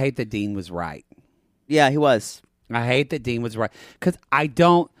show. But I hate that Dean was right. Yeah, he was. I hate that Dean was right. Because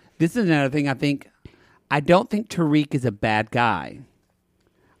this is another thing I think. I don't think Tariq is a bad guy.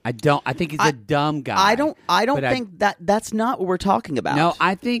 I think he's a dumb guy. I don't think that's not what we're talking about. No,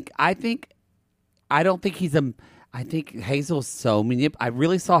 I don't think he's a. I think Hazel's so I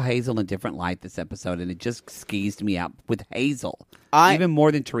really saw Hazel in a different light this episode, and it just skeezed me out with Hazel. Even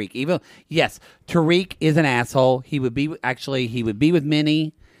more than Tariq. Yes, Tariq is an asshole. He would be with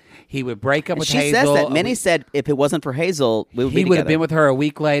Minnie. He would break up with Hazel. She says that. Minnie said if it wasn't for Hazel, he would have been with her a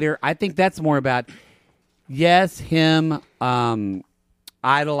week later. I think that's more about him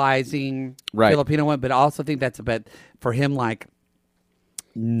idolizing Filipino women, but I also think that's about for him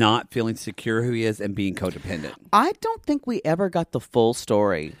not feeling secure who he is and being codependent. I don't think we ever got the full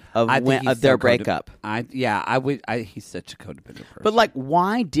story of their breakup. He's such a codependent person. But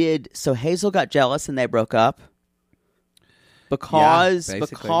why so Hazel got jealous and they broke up? Because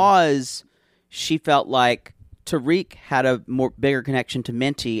she felt like Tariq had a bigger connection to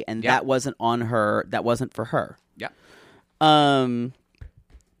Minty, and that wasn't on her. That wasn't for her. Yeah.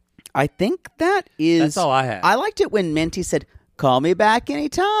 I think that's all I had. I liked it when Minty said, "Call me back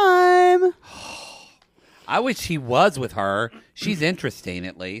anytime." I wish he was with her. She's interesting,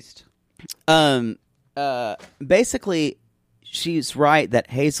 at least. Basically, she's right that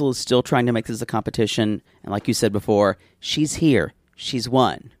Hazel is still trying to make this a competition, and like you said before, she's here. She's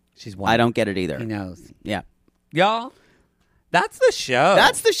won. I don't get it either. He knows. Yeah. Y'all, that's the show.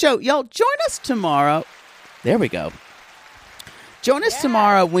 Y'all, join us tomorrow. There we go. Join us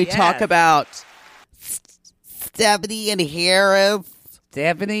tomorrow when we talk about Stephanie and Harris.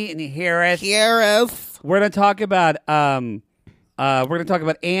 We're going to talk about Andrew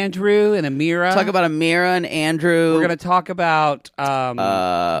and Amira. Talk about Amira and Andrew. We're going to talk about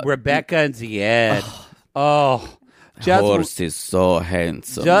Rebecca and Zied. Horse is so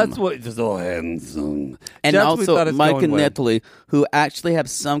handsome. So handsome. And also Mike and Natalie, who actually have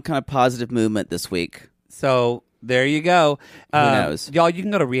some kind of positive movement this week. So there you go. Who knows? Y'all, you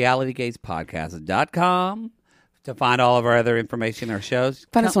can go to realitygazepodcast.com to find all of our other information, our shows.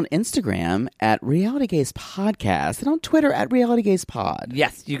 Find us on Instagram at Reality Gaze Podcast and on Twitter at Reality Gaze Pod.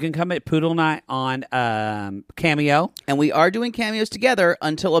 Yes, you can come at Poodle Night on Cameo. And we are doing cameos together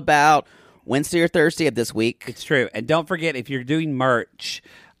until about Wednesday or Thursday of this week. It's true. And don't forget, if you're doing merch,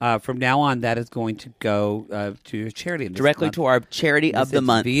 from now on, that is going to go to a charity. Directly to our charity of the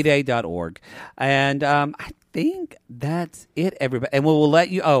month. VDay.org. And I think that's it, everybody. And we will let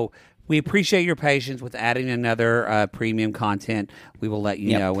you... we appreciate your patience with adding another premium content. We will let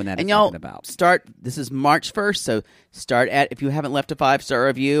you know when that is talking about. This is March 1st, so start if you haven't left a 5-star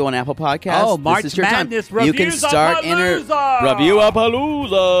review on Apple Podcasts. Oh, March this is your Madness time. You can start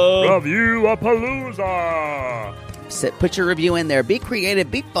Review-a-palooza. Put your review in there. Be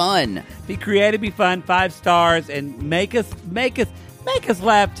creative. Be fun. Be creative. Be fun. 5 stars, and make us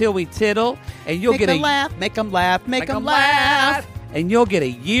laugh till we tittle, and you'll make them laugh. And you'll get a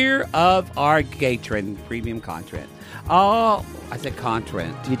year of our Gatron premium content. Oh, I said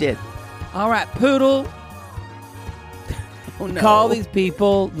content. You did. All right, Poodle. Oh, no. Call these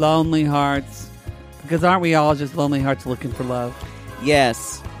people lonely hearts. Because aren't we all just lonely hearts looking for love?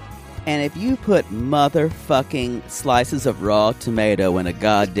 Yes. And if you put motherfucking slices of raw tomato in a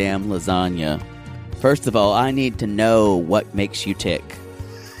goddamn lasagna, first of all, I need to know what makes you tick.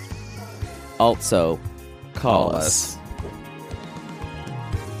 Also, call us.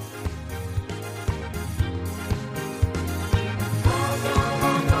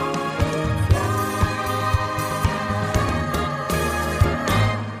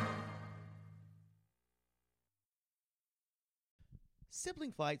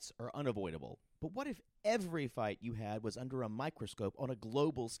 Sibling fights are unavoidable, but what if every fight you had was under a microscope on a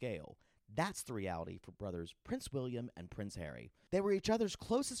global scale? That's the reality for brothers Prince William and Prince Harry. They were each other's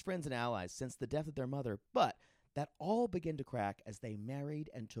closest friends and allies since the death of their mother, but that all began to crack as they married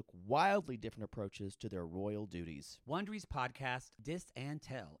and took wildly different approaches to their royal duties. Wondery's podcast, Dis and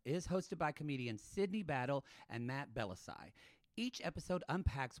Tell, is hosted by comedians Sydney Battle and Matt Belisai. Each episode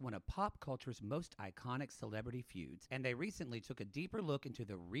unpacks one of pop culture's most iconic celebrity feuds, and they recently took a deeper look into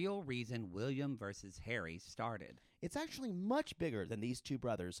the real reason William versus Harry started. It's actually much bigger than these two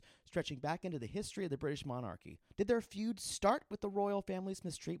brothers, stretching back into the history of the British monarchy. Did their feud start with the royal family's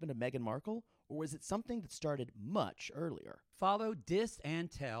mistreatment of Meghan Markle, or was it something that started much earlier? Follow Dis and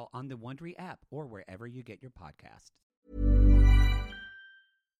Tell on the Wondery app or wherever you get your podcasts.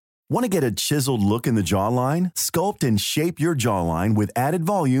 Want to get a chiseled look in the jawline? Sculpt and shape your jawline with added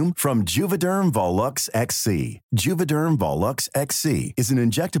volume from Juvederm Volux XC. Juvederm Volux XC is an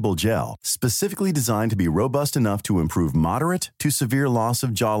injectable gel specifically designed to be robust enough to improve moderate to severe loss of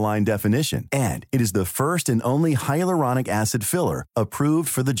jawline definition. And it is the first and only hyaluronic acid filler approved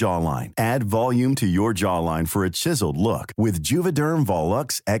for the jawline. Add volume to your jawline for a chiseled look with Juvederm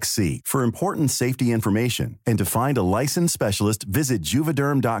Volux XC. For important safety information and to find a licensed specialist, visit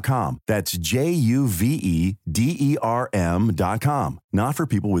juvederm.com. That's JUVEDERM.com. Not for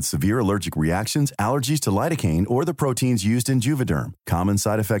people with severe allergic reactions, allergies to lidocaine, or the proteins used in Juvederm. Common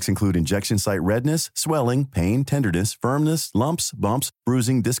side effects include injection site redness, swelling, pain, tenderness, firmness, lumps, bumps,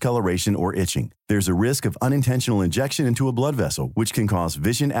 bruising, discoloration, or itching. There's a risk of unintentional injection into a blood vessel, which can cause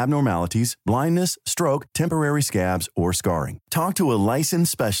vision abnormalities, blindness, stroke, temporary scabs, or scarring. Talk to a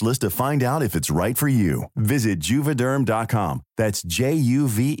licensed specialist to find out if it's right for you. Visit Juvederm.com. That's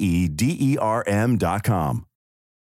JUVEDERM.com.